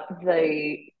about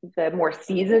the more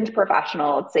seasoned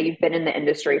professional, let's say you've been in the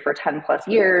industry for 10 plus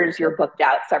years, you're booked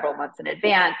out several months in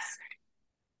advance,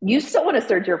 you still want to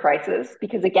surge your prices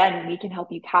because again, we can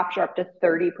help you capture up to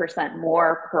 30%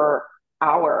 more per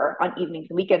hour on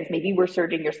evenings and weekends. Maybe we're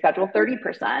surging your schedule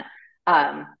 30%,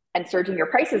 and surging your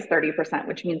prices 30%,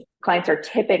 which means clients are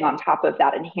tipping on top of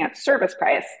that enhanced service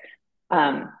price.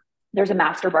 There's a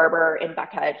master barber in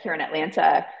Becca here in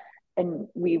Atlanta, and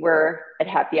we were at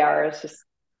happy hours just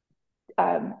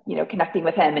connecting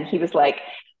with him, and he was like,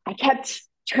 I kept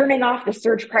turning off the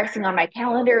surge pricing on my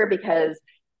calendar because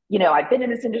I've been in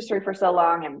this industry for so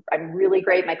long and I'm really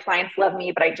great. My clients love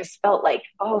me, but I just felt like,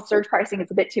 surge pricing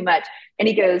is a bit too much. And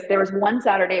he goes, there was one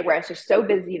Saturday where I was just so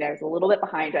busy and I was a little bit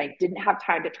behind and I didn't have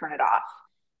time to turn it off.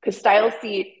 Because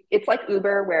StyleSeat, it's like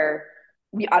Uber where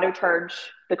we auto charge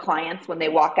the clients when they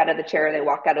walk out of the chair, they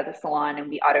walk out of the salon, and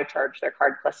we auto charge their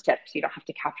card plus tips. So you don't have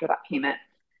to capture that payment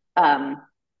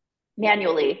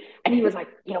manually. And he was like,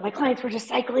 my clients were just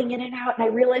cycling in and out. And I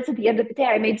realized at the end of the day,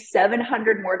 I made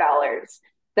 $700 more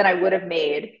than I would have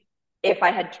made if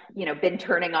I had, been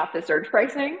turning off the surge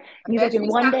pricing. And he's like, in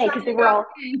one day, because they were all,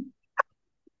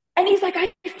 and he's like,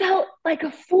 I felt like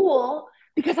a fool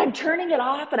because I'm turning it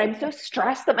off and I'm so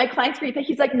stressed that my clients repay.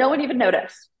 He's like, no one even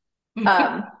noticed.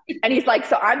 And he's like,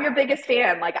 so I'm your biggest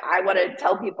fan. Like, I want to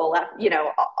tell people,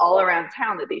 all around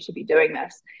town that they should be doing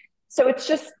this. So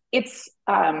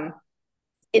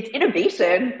it's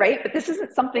innovation, right? But this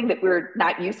isn't something that we're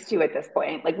not used to at this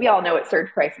point. Like we all know what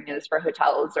surge pricing is for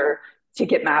hotels or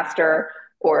Ticketmaster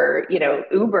or,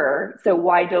 Uber. So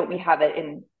why don't we have it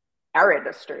in our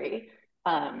industry?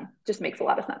 Just makes a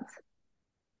lot of sense.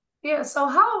 Yeah. So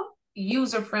how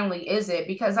user friendly is it?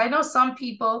 Because I know some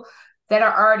people that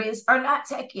are artists are not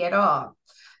techie at all.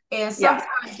 And Yeah.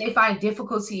 sometimes they find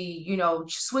difficulty,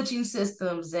 switching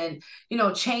systems and,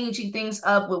 changing things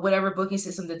up with whatever booking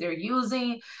system that they're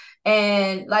using.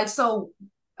 And like, so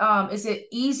is it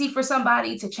easy for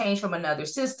somebody to change from another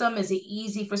system? Is it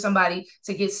easy for somebody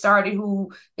to get started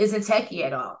who isn't techie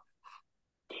at all?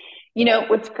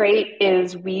 What's great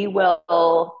is we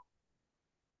will,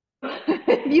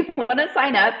 if you want to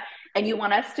sign up and you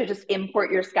want us to just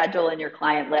import your schedule and your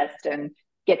client list and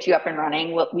get you up and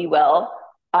running, we will.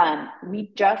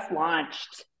 We just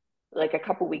launched like a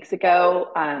couple weeks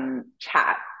ago,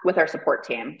 chat with our support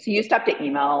team. So you used to have to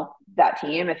email that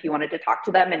team if you wanted to talk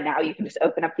to them. And now you can just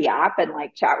open up the app and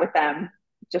like chat with them,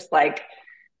 just like,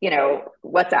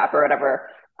 WhatsApp or whatever.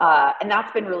 And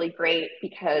that's been really great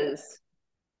because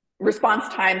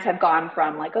response times have gone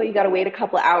from like, oh, you got to wait a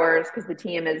couple of hours because the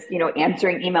team is,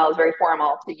 answering emails very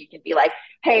formal. So you can be like,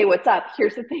 hey, what's up?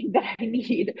 Here's the thing that I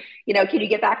need. Can you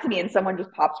get back to me? And someone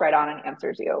just pops right on and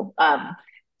answers you.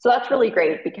 So that's really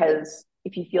great because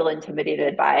if you feel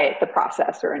intimidated by the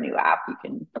process or a new app, you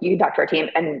can talk to our team.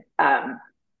 And I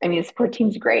mean, the support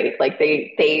team's great. Like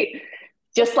they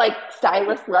just like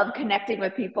stylists love connecting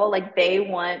with people. Like they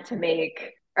want to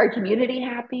make our community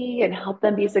happy and help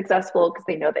them be successful because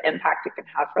they know the impact it can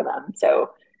have for them.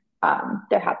 So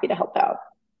they're happy to help out.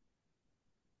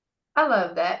 I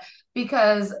love that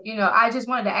because, I just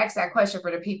wanted to ask that question for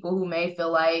the people who may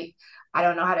feel like, I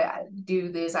don't know how to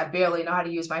do this. I barely know how to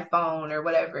use my phone or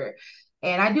whatever.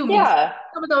 And I do meet Yeah.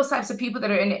 some of those types of people that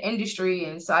are in the industry.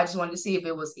 And so I just wanted to see if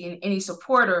it was in any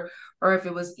support or if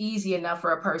it was easy enough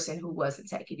for a person who wasn't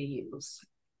techie to use.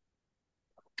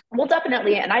 Well,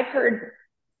 definitely. And I've heard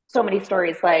so many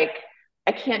stories like,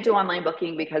 I can't do online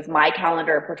booking because my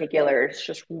calendar in particular is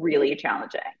just really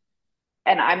challenging.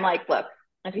 And I'm like, look,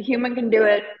 if a human can do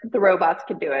it, the robots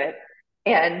can do it.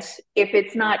 And if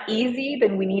it's not easy,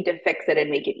 then we need to fix it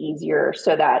and make it easier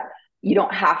so that you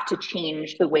don't have to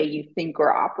change the way you think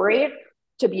or operate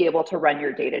to be able to run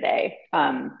your day to day.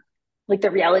 Like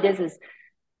the reality is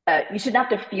you shouldn't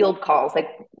have to field calls. Like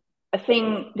a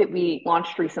thing that we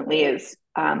launched recently is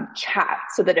chat,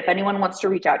 so that if anyone wants to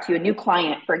reach out to you, a new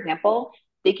client, for example,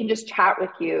 they can just chat with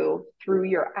you through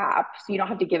your app. So you don't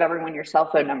have to give everyone your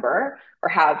cell phone number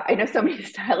or I know so many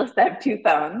stylists that have two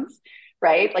phones,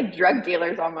 right? Like drug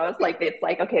dealers almost. Like it's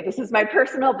like, okay, this is my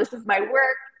personal, this is my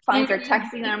work. Clients are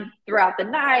texting them throughout the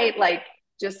night, like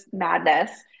just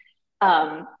madness.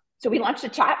 So we launched a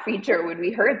chat feature when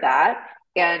we heard that.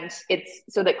 And it's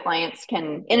so that clients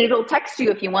can, and it'll text you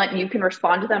if you want, and you can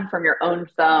respond to them from your own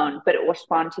phone, but it will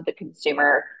respond to the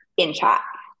consumer in chat.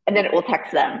 And then it will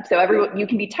text them. So everyone, you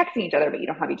can be texting each other, but you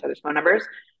don't have each other's phone numbers.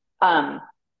 Um,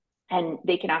 and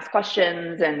they can ask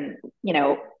questions and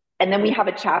then we have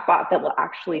a chat bot that will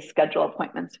actually schedule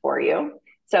appointments for you.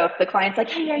 So if the client's like,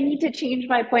 hey, I need to change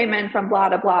my appointment from blah,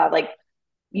 blah, blah, like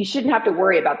you shouldn't have to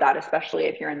worry about that, especially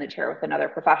if you're in the chair with another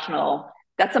professional.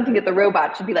 That's something that the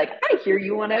robot should be like, I hear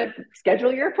you want to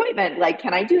schedule your appointment. Like,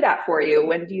 can I do that for you?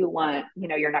 When do you want, what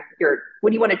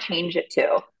do you want to change it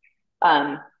to?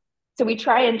 So we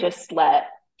try and just let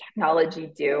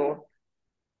technology do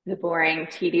the boring,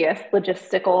 tedious,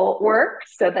 logistical work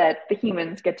so that the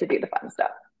humans get to do the fun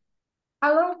stuff.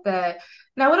 I love that.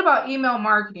 Now, what about email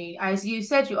marketing? As you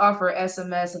said, you offer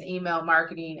SMS and email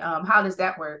marketing. How does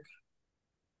that work?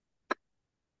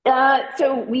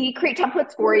 So we create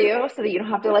templates for you so that you don't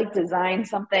have to like design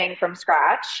something from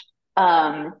scratch.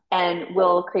 And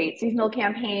we'll create seasonal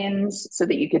campaigns so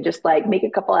that you could just like make a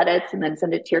couple edits and then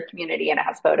send it to your community and it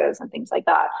has photos and things like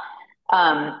that.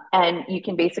 And you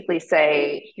can basically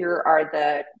say, here are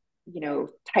the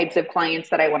types of clients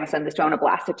that I want to send this to. I want to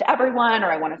blast it to everyone,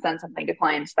 or I want to send something to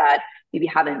clients that maybe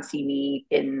haven't seen me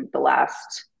in the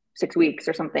last 6 weeks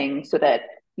or something, so that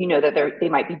that they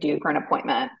might be due for an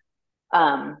appointment.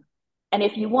 Um, and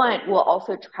if you want, we'll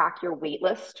also track your wait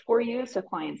list for you so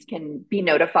clients can be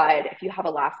notified if you have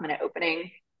a last minute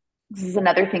opening. This is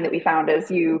another thing that we found is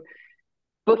you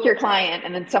book your client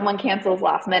and then someone cancels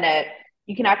last minute.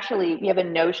 We have a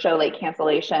no-show late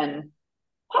cancellation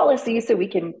policy, so we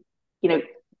can,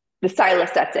 the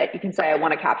stylist sets it. You can say, I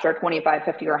want to capture 25,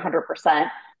 50, or 100%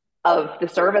 of the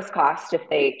service cost if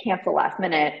they cancel last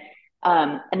minute.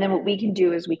 And then what we can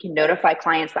do is we can notify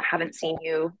clients that haven't seen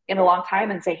you in a long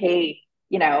time and say, hey,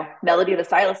 Melody the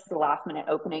stylist is a last minute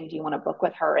opening. Do you want to book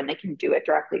with her? And they can do it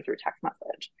directly through text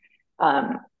message.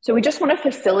 So we just want to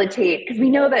facilitate, because we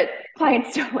know that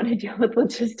clients don't want to deal with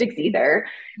logistics either.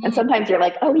 And sometimes you're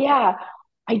like, oh yeah,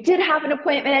 I did have an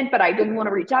appointment, but I didn't want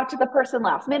to reach out to the person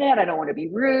last minute. I don't want to be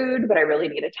rude, but I really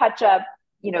need a touch up.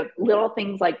 Little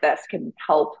things like this can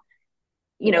help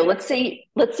let's say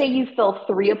you fill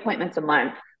 3 appointments a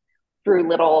month through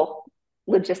little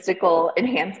logistical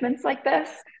enhancements like this.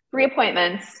 3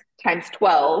 appointments times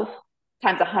 12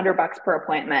 times $100 per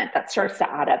appointment, that starts to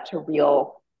add up to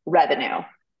real revenue.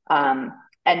 Um,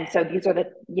 and so these are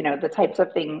the types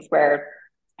of things where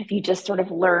if you just sort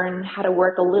of learn how to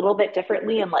work a little bit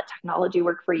differently and let technology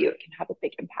work for you, it can have a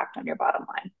big impact on your bottom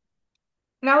line.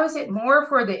 Now, is it more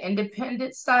for the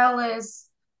independent stylist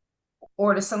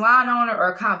or the salon owner, or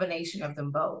a combination of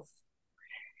them both?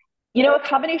 A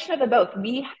combination of the both.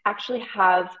 We actually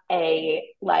have a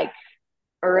like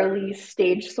early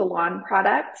stage salon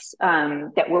products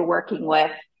that we're working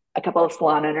with a couple of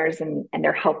salon owners, and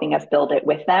they're helping us build it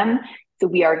with them. So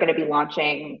we are going to be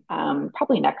launching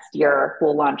probably next year.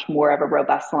 We'll launch more of a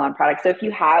robust salon product. So if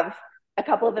you have a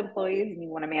couple of employees and you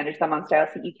want to manage them on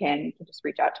StyleSeat, you can just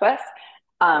reach out to us.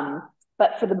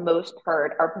 But for the most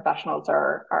part, our professionals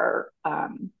are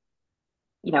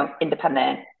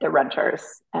independent, they're renters,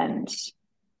 and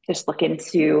just looking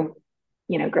to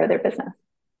grow their business.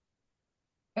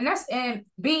 And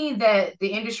being that the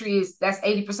industry that's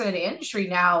 80% of the industry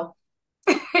now,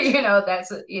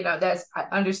 that's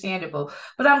understandable.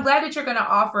 But I'm glad that you're going to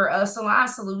offer salon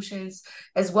solutions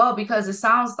as well, because it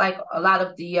sounds like a lot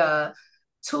of the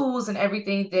tools and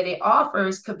everything that it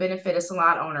offers could benefit a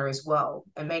salon owner as well,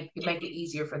 and make it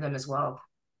easier for them as well.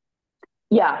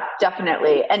 Yeah,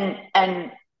 definitely.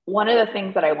 And one of the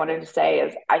things that I wanted to say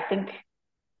is I think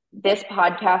this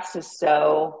podcast is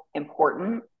so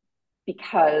important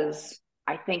because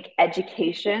I think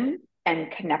education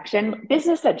and connection,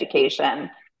 business education,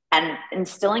 and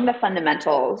instilling the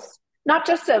fundamentals, not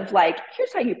just of like,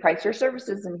 here's how you price your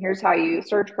services and here's how you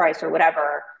surge price or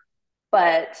whatever,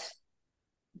 but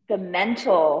the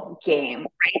mental game,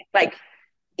 right? Like,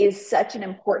 is such an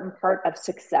important part of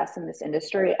success in this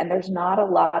industry. And there's not a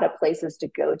lot of places to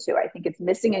go to. I think it's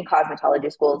missing in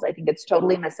cosmetology schools. I think it's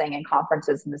totally missing in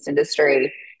conferences in this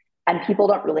industry. And people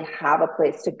don't really have a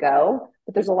place to go,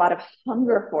 but there's a lot of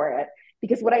hunger for it.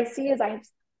 Because what I see is I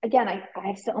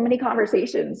have so many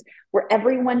conversations where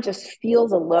everyone just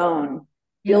feels alone,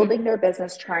 building their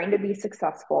business, trying to be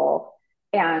successful,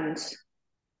 and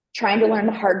trying to learn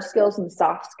the hard skills and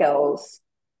soft skills.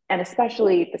 And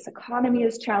especially this economy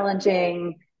is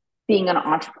challenging. Being an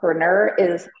entrepreneur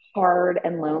is hard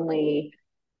and lonely.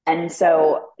 And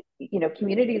so,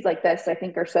 communities like this, I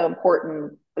think, are so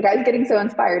important. Like, I was getting so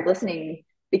inspired listening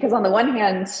because on the one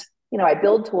hand, I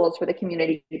build tools for the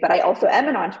community, but I also am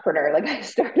an entrepreneur. Like, I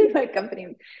started my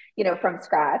company, from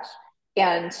scratch.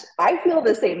 And I feel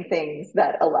the same things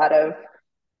that a lot of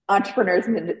entrepreneurs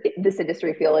in this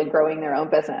industry feel in growing their own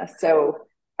business. So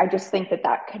I just think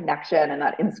that connection and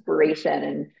that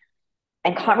inspiration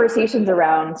and conversations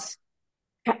around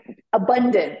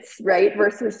abundance, right,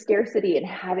 versus scarcity, and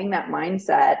having that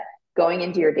mindset going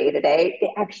into your day to day,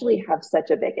 they actually have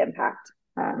such a big impact.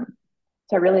 So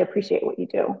I really appreciate what you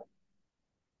do.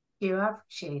 I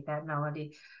appreciate that,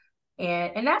 Melody.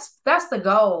 And that's the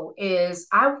goal. Is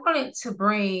I wanted to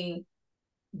bring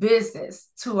business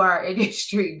to our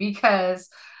industry, because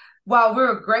while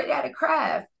we're great at a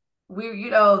craft,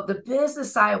 the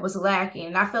business side was lacking.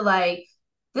 And I feel like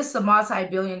this is a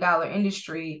multi-billion-dollar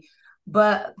industry,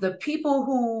 but the people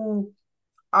who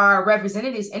are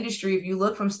representing this industry, if you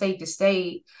look from state to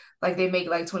state, like they make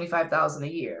like 25,000 a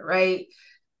year, right?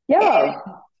 Yeah.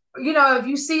 And if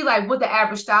you see like what the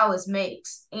average stylist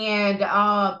makes, and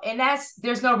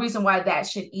there's no reason why that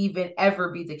should even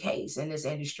ever be the case in this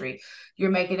industry.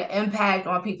 You're making an impact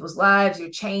on people's lives, you're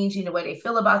changing the way they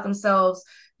feel about themselves.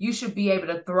 You should be able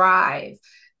to thrive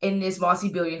in this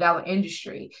multi-billion-dollar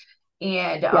industry.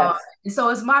 And Yes. so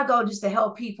it's my goal just to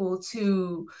help people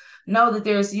to know that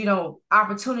there's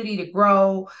opportunity to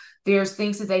grow, there's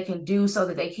things that they can do so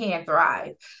that they can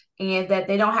thrive, and that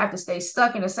they don't have to stay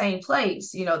stuck in the same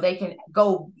place. They can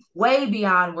go way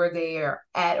beyond where they're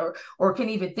at, or can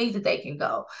even think that they can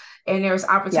go. And there's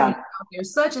opportunity. Yeah.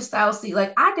 There's such a StyleSeat.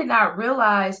 Like, I did not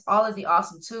realize all of the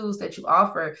awesome tools that you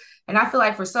offer. And I feel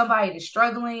like for somebody that's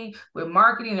struggling with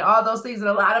marketing and all those things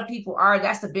that a lot of people are,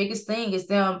 that's the biggest thing, is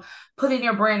them putting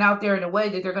their brand out there in a way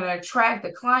that they're going to attract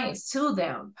the clients to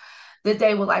them that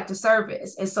they would like to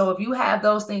service. And so if you have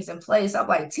those things in place, I'm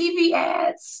like, TV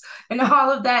ads and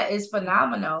all of that is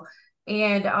phenomenal.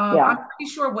 And I'm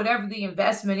pretty sure whatever the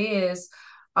investment is,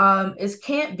 it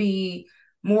can't be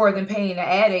more than paying an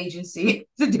ad agency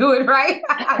to do it, right?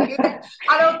 I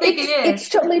don't think it is. It's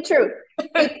totally true.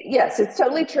 Yes, it's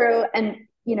totally true. And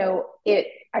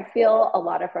I feel a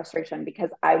lot of frustration because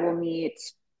I will meet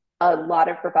a lot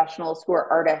of professionals who are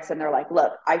artists, and they're like,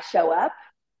 look, I show up,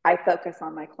 I focus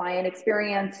on my client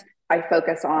experience, I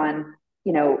focus on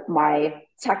my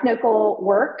technical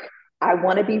work, I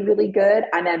want to be really good.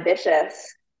 I'm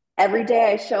ambitious. Every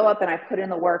day I show up and I put in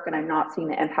the work and I'm not seeing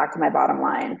the impact of my bottom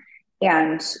line.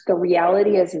 And the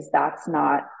reality is that's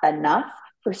not enough.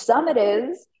 For some it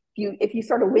is. If you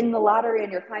sort of win the lottery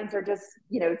and your clients are just,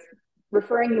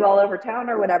 referring you all over town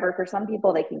or whatever, for some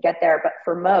people they can get there. But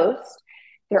for most,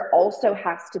 there also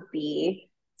has to be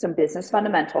some business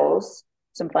fundamentals,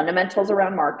 some fundamentals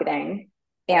around marketing.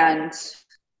 And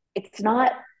it's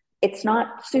not it's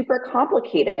not super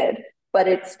complicated, but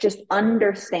it's just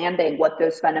understanding what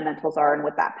those fundamentals are and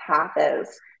what that path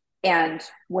is. And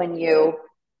when you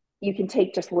can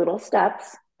take just little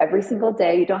steps every single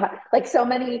day. You don't have, like, so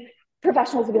many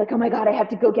professionals will be like, oh my God, I have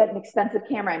to go get an expensive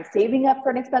camera. I'm saving up for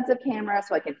an expensive camera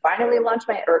so I can finally launch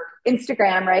my or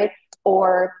Instagram, right?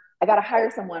 Or I got to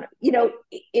hire someone.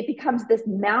 It becomes this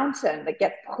mountain that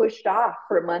gets pushed off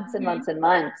for months and months and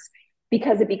months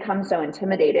because it becomes so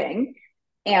intimidating.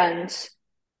 And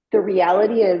the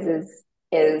reality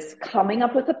is coming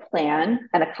up with a plan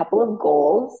and a couple of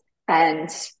goals and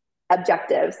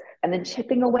objectives and then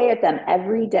chipping away at them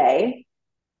every day,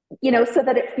 so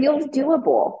that it feels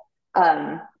doable.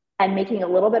 And making a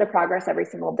little bit of progress every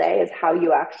single day is how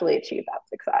you actually achieve that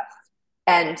success.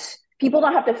 And people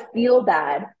don't have to feel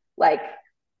bad, like,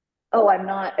 oh, I'm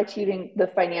not achieving the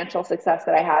financial success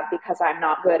that I have because I'm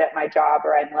not good at my job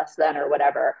or I'm less than or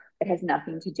whatever. It has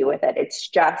nothing to do with it. It's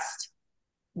just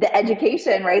the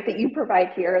education, right, that you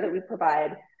provide here, that we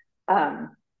provide,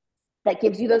 that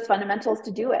gives you those fundamentals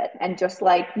to do it. And just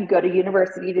like you go to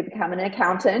university to become an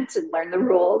accountant and learn the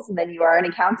rules, and then you are an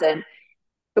accountant,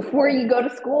 before you go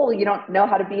to school, you don't know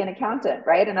how to be an accountant,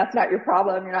 right? And that's not your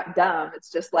problem. You're not dumb.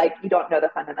 It's just like you don't know the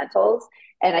fundamentals.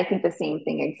 And I think the same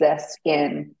thing exists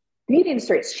in the beauty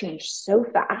industry. It's changed so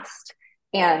fast.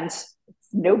 And it's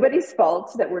nobody's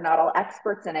fault that we're not all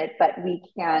experts in it, but we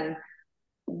can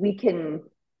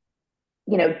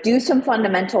do some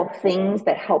fundamental things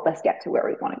that help us get to where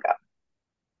we want to go.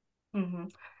 Mm-hmm.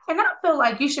 And I feel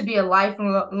like you should be a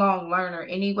lifelong learner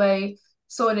anyway.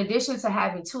 So in addition to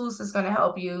having tools that's going to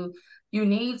help you, you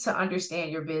need to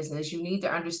understand your business. You need to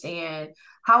understand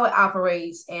how it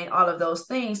operates and all of those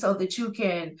things so that you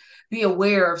can be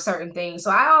aware of certain things.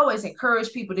 So I always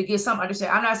encourage people to get some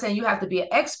understanding. I'm not saying you have to be an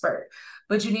expert,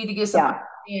 but you need to get some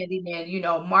understanding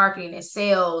and, marketing and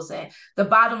sales and the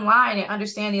bottom line and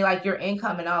understanding like your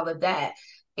income and all of that.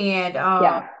 And,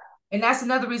 and that's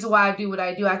another reason why I do what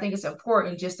I do. I think it's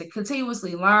important just to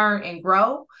continuously learn and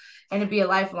grow and to be a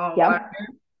lifelong learner.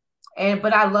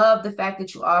 But I love the fact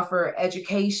that you offer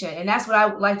education. And that's what I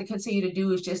would like to continue to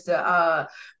do, is just to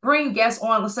bring guests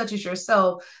on such as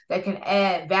yourself that can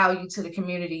add value to the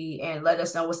community and let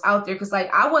us know what's out there. Cause like,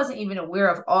 I wasn't even aware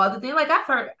of all the things. Like I've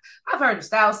heard of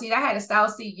StyleSeat. I had a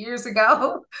StyleSeat years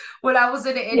ago when I was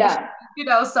in the industry,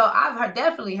 so I've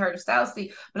definitely heard of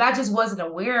StyleSeat, but I just wasn't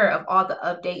aware of all the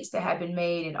updates that have been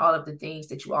made and all of the things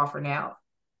that you offer now.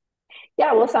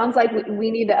 Yeah, well, sounds like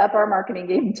we need to up our marketing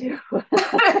game too.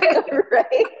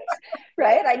 Right?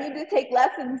 Right? I need to take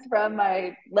lessons from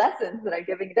my lessons that I'm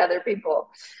giving to other people.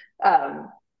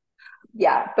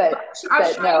 Yeah, but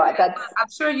I'm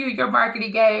sure your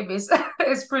marketing game is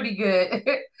pretty good.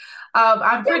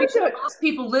 I'm pretty sure most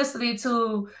people listening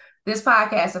to this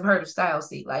podcast have heard of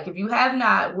StyleSeat. Like, if you have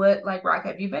not, what rock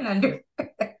have you been under?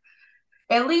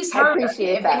 At least heard of it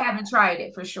if they haven't tried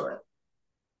it, for sure.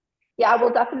 Yeah,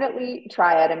 we'll definitely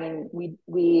try it. I mean,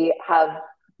 we have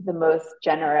the most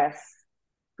generous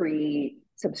free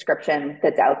subscription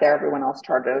that's out there. Everyone else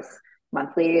charges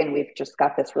monthly, and we've just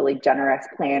got this really generous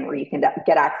plan where you can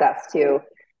get access to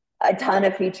a ton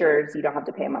of features. You don't have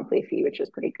to pay a monthly fee, which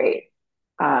is pretty great.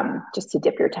 Just to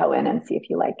dip your toe in and see if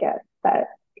you like it. But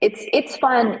it's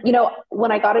fun.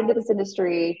 When I got into this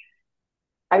industry,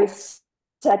 I was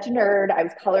such a nerd. I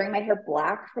was coloring my hair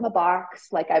black from a box.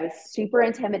 Like, I was super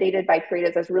intimidated by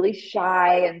creatives. I was really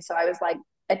shy. And so I was like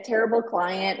a terrible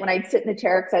client when I'd sit in the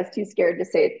chair because I was too scared to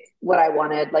say what I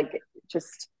wanted, like,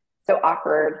 just so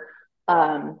awkward.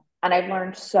 And I've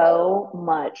learned so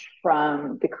much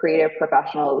from the creative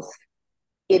professionals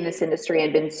in this industry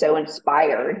and been so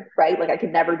inspired, right? Like, I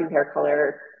could never do hair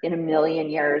color in a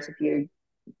million years if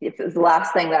it was the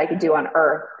last thing that I could do on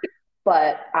earth.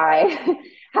 But I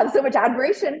have so much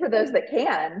admiration for those that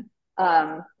can.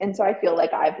 And so I feel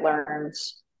like I've learned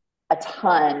a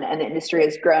ton, and the industry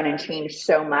has grown and changed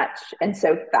so much and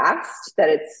so fast that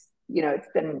it's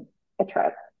been a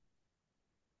trip.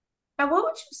 And what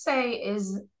would you say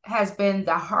has been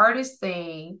the hardest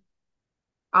thing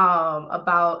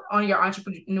about on your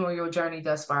entrepreneurial journey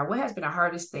thus far? What has been the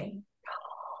hardest thing?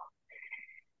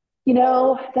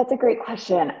 That's a great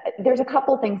question. There's a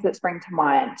couple things that spring to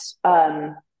mind.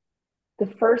 The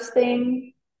first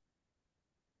thing,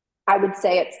 I would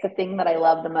say it's the thing that I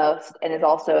love the most and is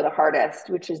also the hardest,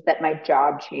 which is that my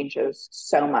job changes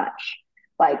so much.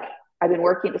 Like, I've been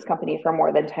working at this company for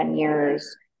more than 10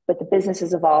 years, but the business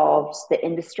has evolved, the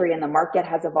industry and the market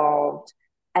has evolved,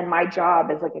 and my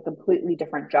job is like a completely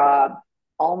different job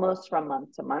almost from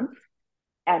month to month.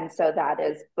 And so that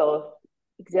is both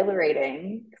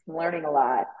exhilarating because I'm learning a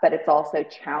lot, but it's also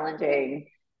challenging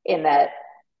in that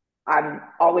I'm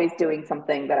always doing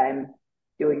something that I'm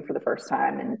doing for the first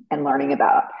time and learning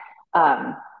about.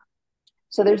 Um,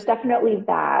 so there's definitely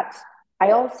that.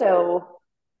 I also,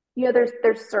 there's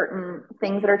certain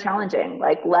things that are challenging,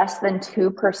 like less than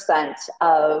 2%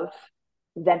 of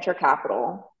venture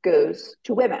capital goes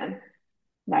to women.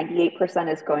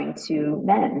 98% is going to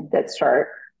men that start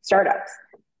startups.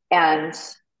 And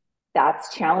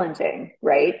that's challenging,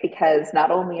 right? Because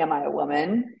not only am I a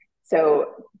woman, so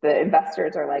the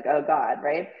investors are like, oh God,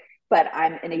 right? But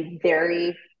I'm in a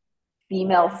very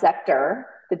female sector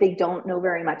that they don't know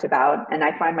very much about. And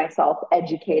I find myself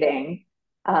educating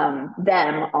them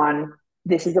on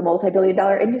this is a multi-billion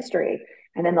dollar industry.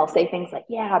 And then they'll say things like,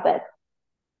 yeah, but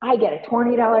I get a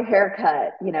 $20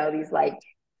 haircut. These like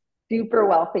super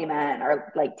wealthy men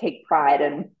are like take pride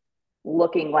in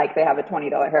looking like they have a $20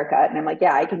 haircut. And I'm like,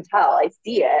 yeah, I can tell. I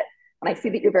see it. And I see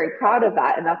that you're very proud of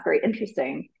that. And that's very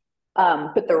interesting.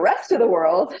 But the rest of the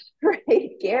world,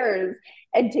 right, cares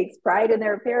and takes pride in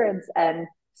their appearance, and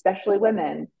especially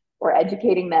women. We're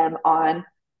educating them on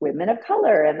women of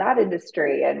color in that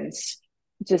industry and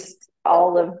just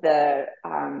all of the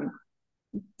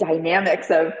dynamics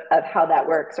of how that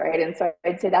works, right? And so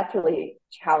I'd say that's really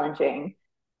challenging.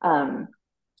 Um,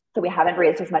 so we haven't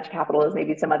raised as much capital as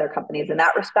maybe some other companies in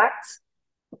that respect.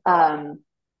 Um,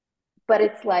 but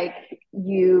it's like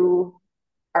you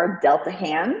are dealt a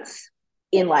hand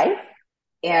in life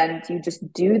and you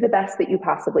just do the best that you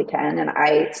possibly can. And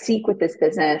I seek with this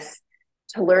business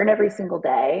to learn every single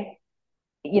day.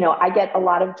 I get a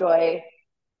lot of joy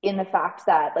in the fact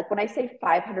that, like, when I say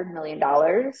 $500 million,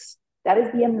 that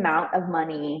is the amount of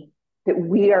money that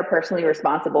we are personally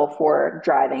responsible for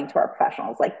driving to our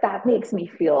professionals. Like, that makes me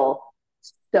feel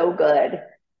so good.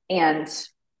 And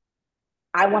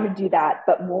I want to do that,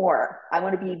 but more. I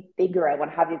want to be bigger. I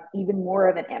want to have even more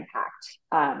of an impact.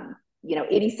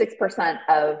 86%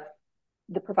 of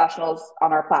the professionals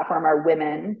on our platform are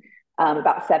women.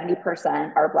 About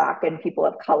 70% are Black and people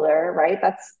of color, right?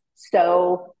 That's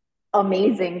so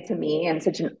amazing to me and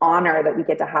such an honor that we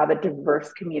get to have a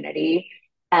diverse community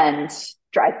and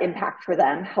drive impact for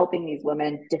them, helping these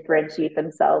women differentiate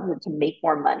themselves and to make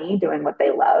more money doing what they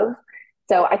love.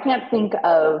 So I can't think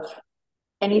of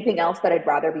anything else that I'd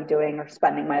rather be doing or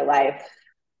spending my life,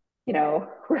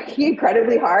 working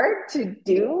incredibly hard to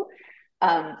do.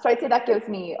 So I'd say that gives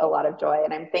me a lot of joy,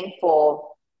 and I'm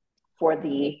thankful for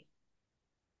the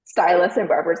stylists and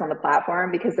barbers on the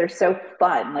platform because they're so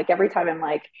fun. Like, every time I'm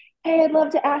like, hey, I'd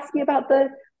love to ask you about the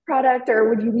product, or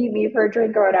would you meet me for a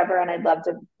drink or whatever? And I'd love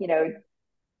to,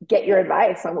 get your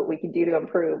advice on what we can do to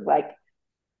improve. Like,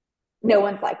 no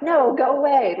one's like, no, go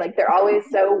away. Like, they're always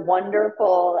so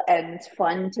wonderful and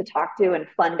fun to talk to and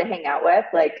fun to hang out with.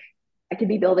 Like, I could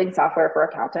be building software for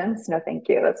accountants. No, thank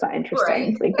you. That's not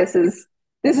interesting. Right. Like, this is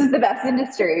the best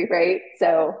industry, right?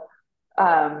 So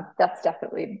that's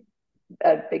definitely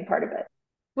a big part of it.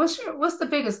 What's the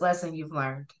biggest lesson you've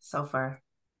learned so far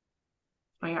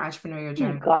on your entrepreneurial Oh my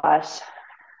journey? gosh.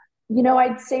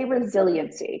 I'd say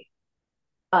resiliency.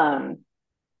 Um,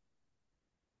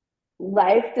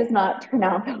 Life does not turn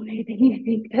out the way that you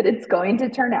think that it's going to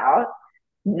turn out.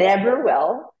 Never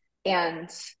will. And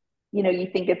you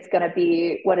think it's going to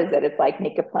be, what is it? It's like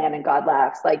make a plan and God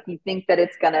laughs. Like, you think that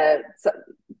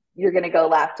you're going to go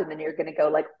left and then you're going to go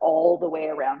like all the way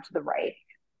around to the right.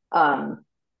 Um,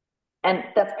 and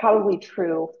that's probably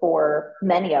true for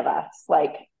many of us.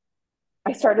 Like,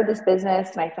 I started this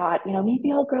business and I thought,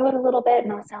 maybe I'll grow it a little bit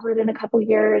and I'll sell it in a couple of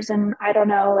years. And I don't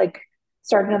know, like,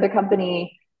 start another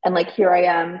company. And like, here I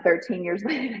am 13 years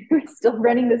later, still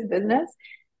running this business.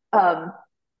 Um,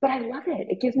 but I love it.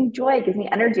 It gives me joy. It gives me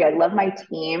energy. I love my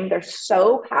team. They're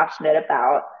so passionate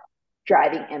about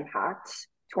driving impact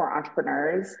to our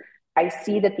entrepreneurs. I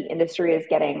see that the industry is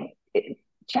getting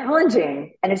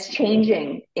challenging and it's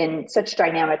changing in such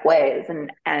dynamic ways.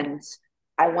 And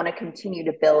I want to continue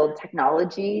to build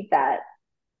technology that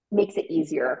makes it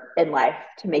easier in life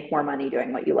to make more money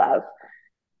doing what you love.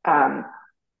 Um,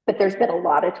 but there's been a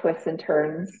lot of twists and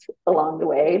turns along the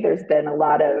way. There's been a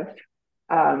lot of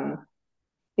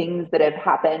things that have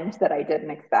happened that I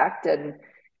didn't expect. And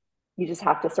you just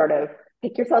have to sort of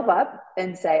pick yourself up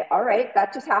and say, all right,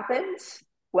 that just happened.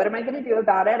 What am I going to do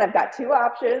about it? I've got two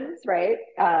options, right?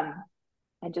 And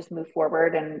just move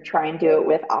forward and try and do it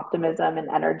with optimism and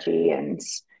energy and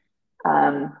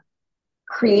um,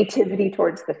 creativity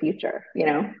towards the future, you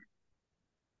know?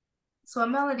 So,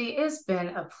 Melody, it's been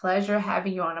a pleasure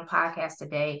having you on the podcast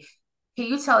today. Can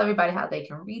you tell everybody how they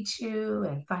can reach you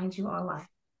and find you online?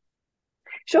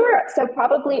 Sure. So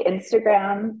probably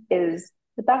Instagram is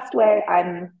the best way.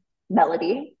 I'm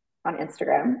Melody on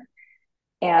Instagram.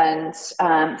 And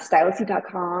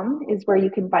StyleSeat.com is where you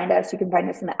can find us. You can find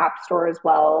us in the App Store as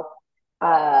well.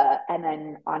 And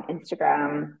then on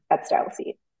Instagram at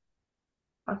StyleSeat.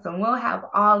 Awesome. We'll have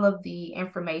all of the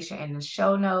information in the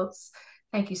show notes.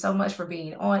 Thank you so much for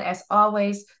being on. As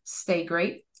always, stay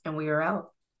great, and we are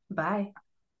out. Bye.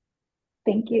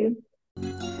 Thank you.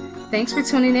 Thanks for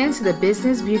tuning in to the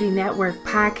Business Beauty Network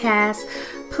podcast.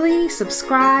 Please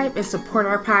subscribe and support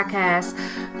our podcast.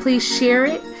 Please share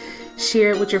it.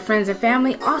 Share it with your friends and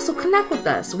family. Also connect with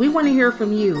us. We want to hear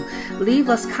from you. Leave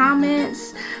us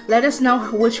comments. Let us know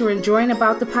what you're enjoying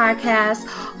about the podcast.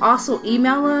 Also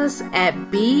email us at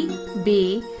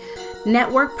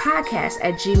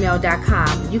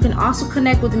bbnetworkpodcast@gmail.com. You can also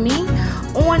connect with me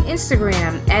on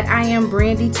Instagram at I am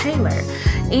Brandy Taylor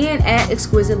and at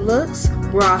Exquisite Looks.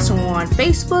 We're also on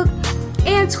Facebook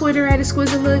and Twitter at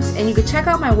Exquisite Looks, and you can check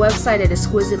out my website at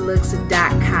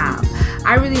exquisitelooks.com.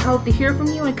 I really hope to hear from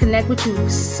you and connect with you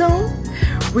soon.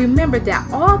 Remember that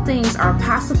all things are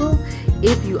possible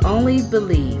if you only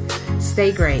believe.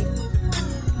 Stay great.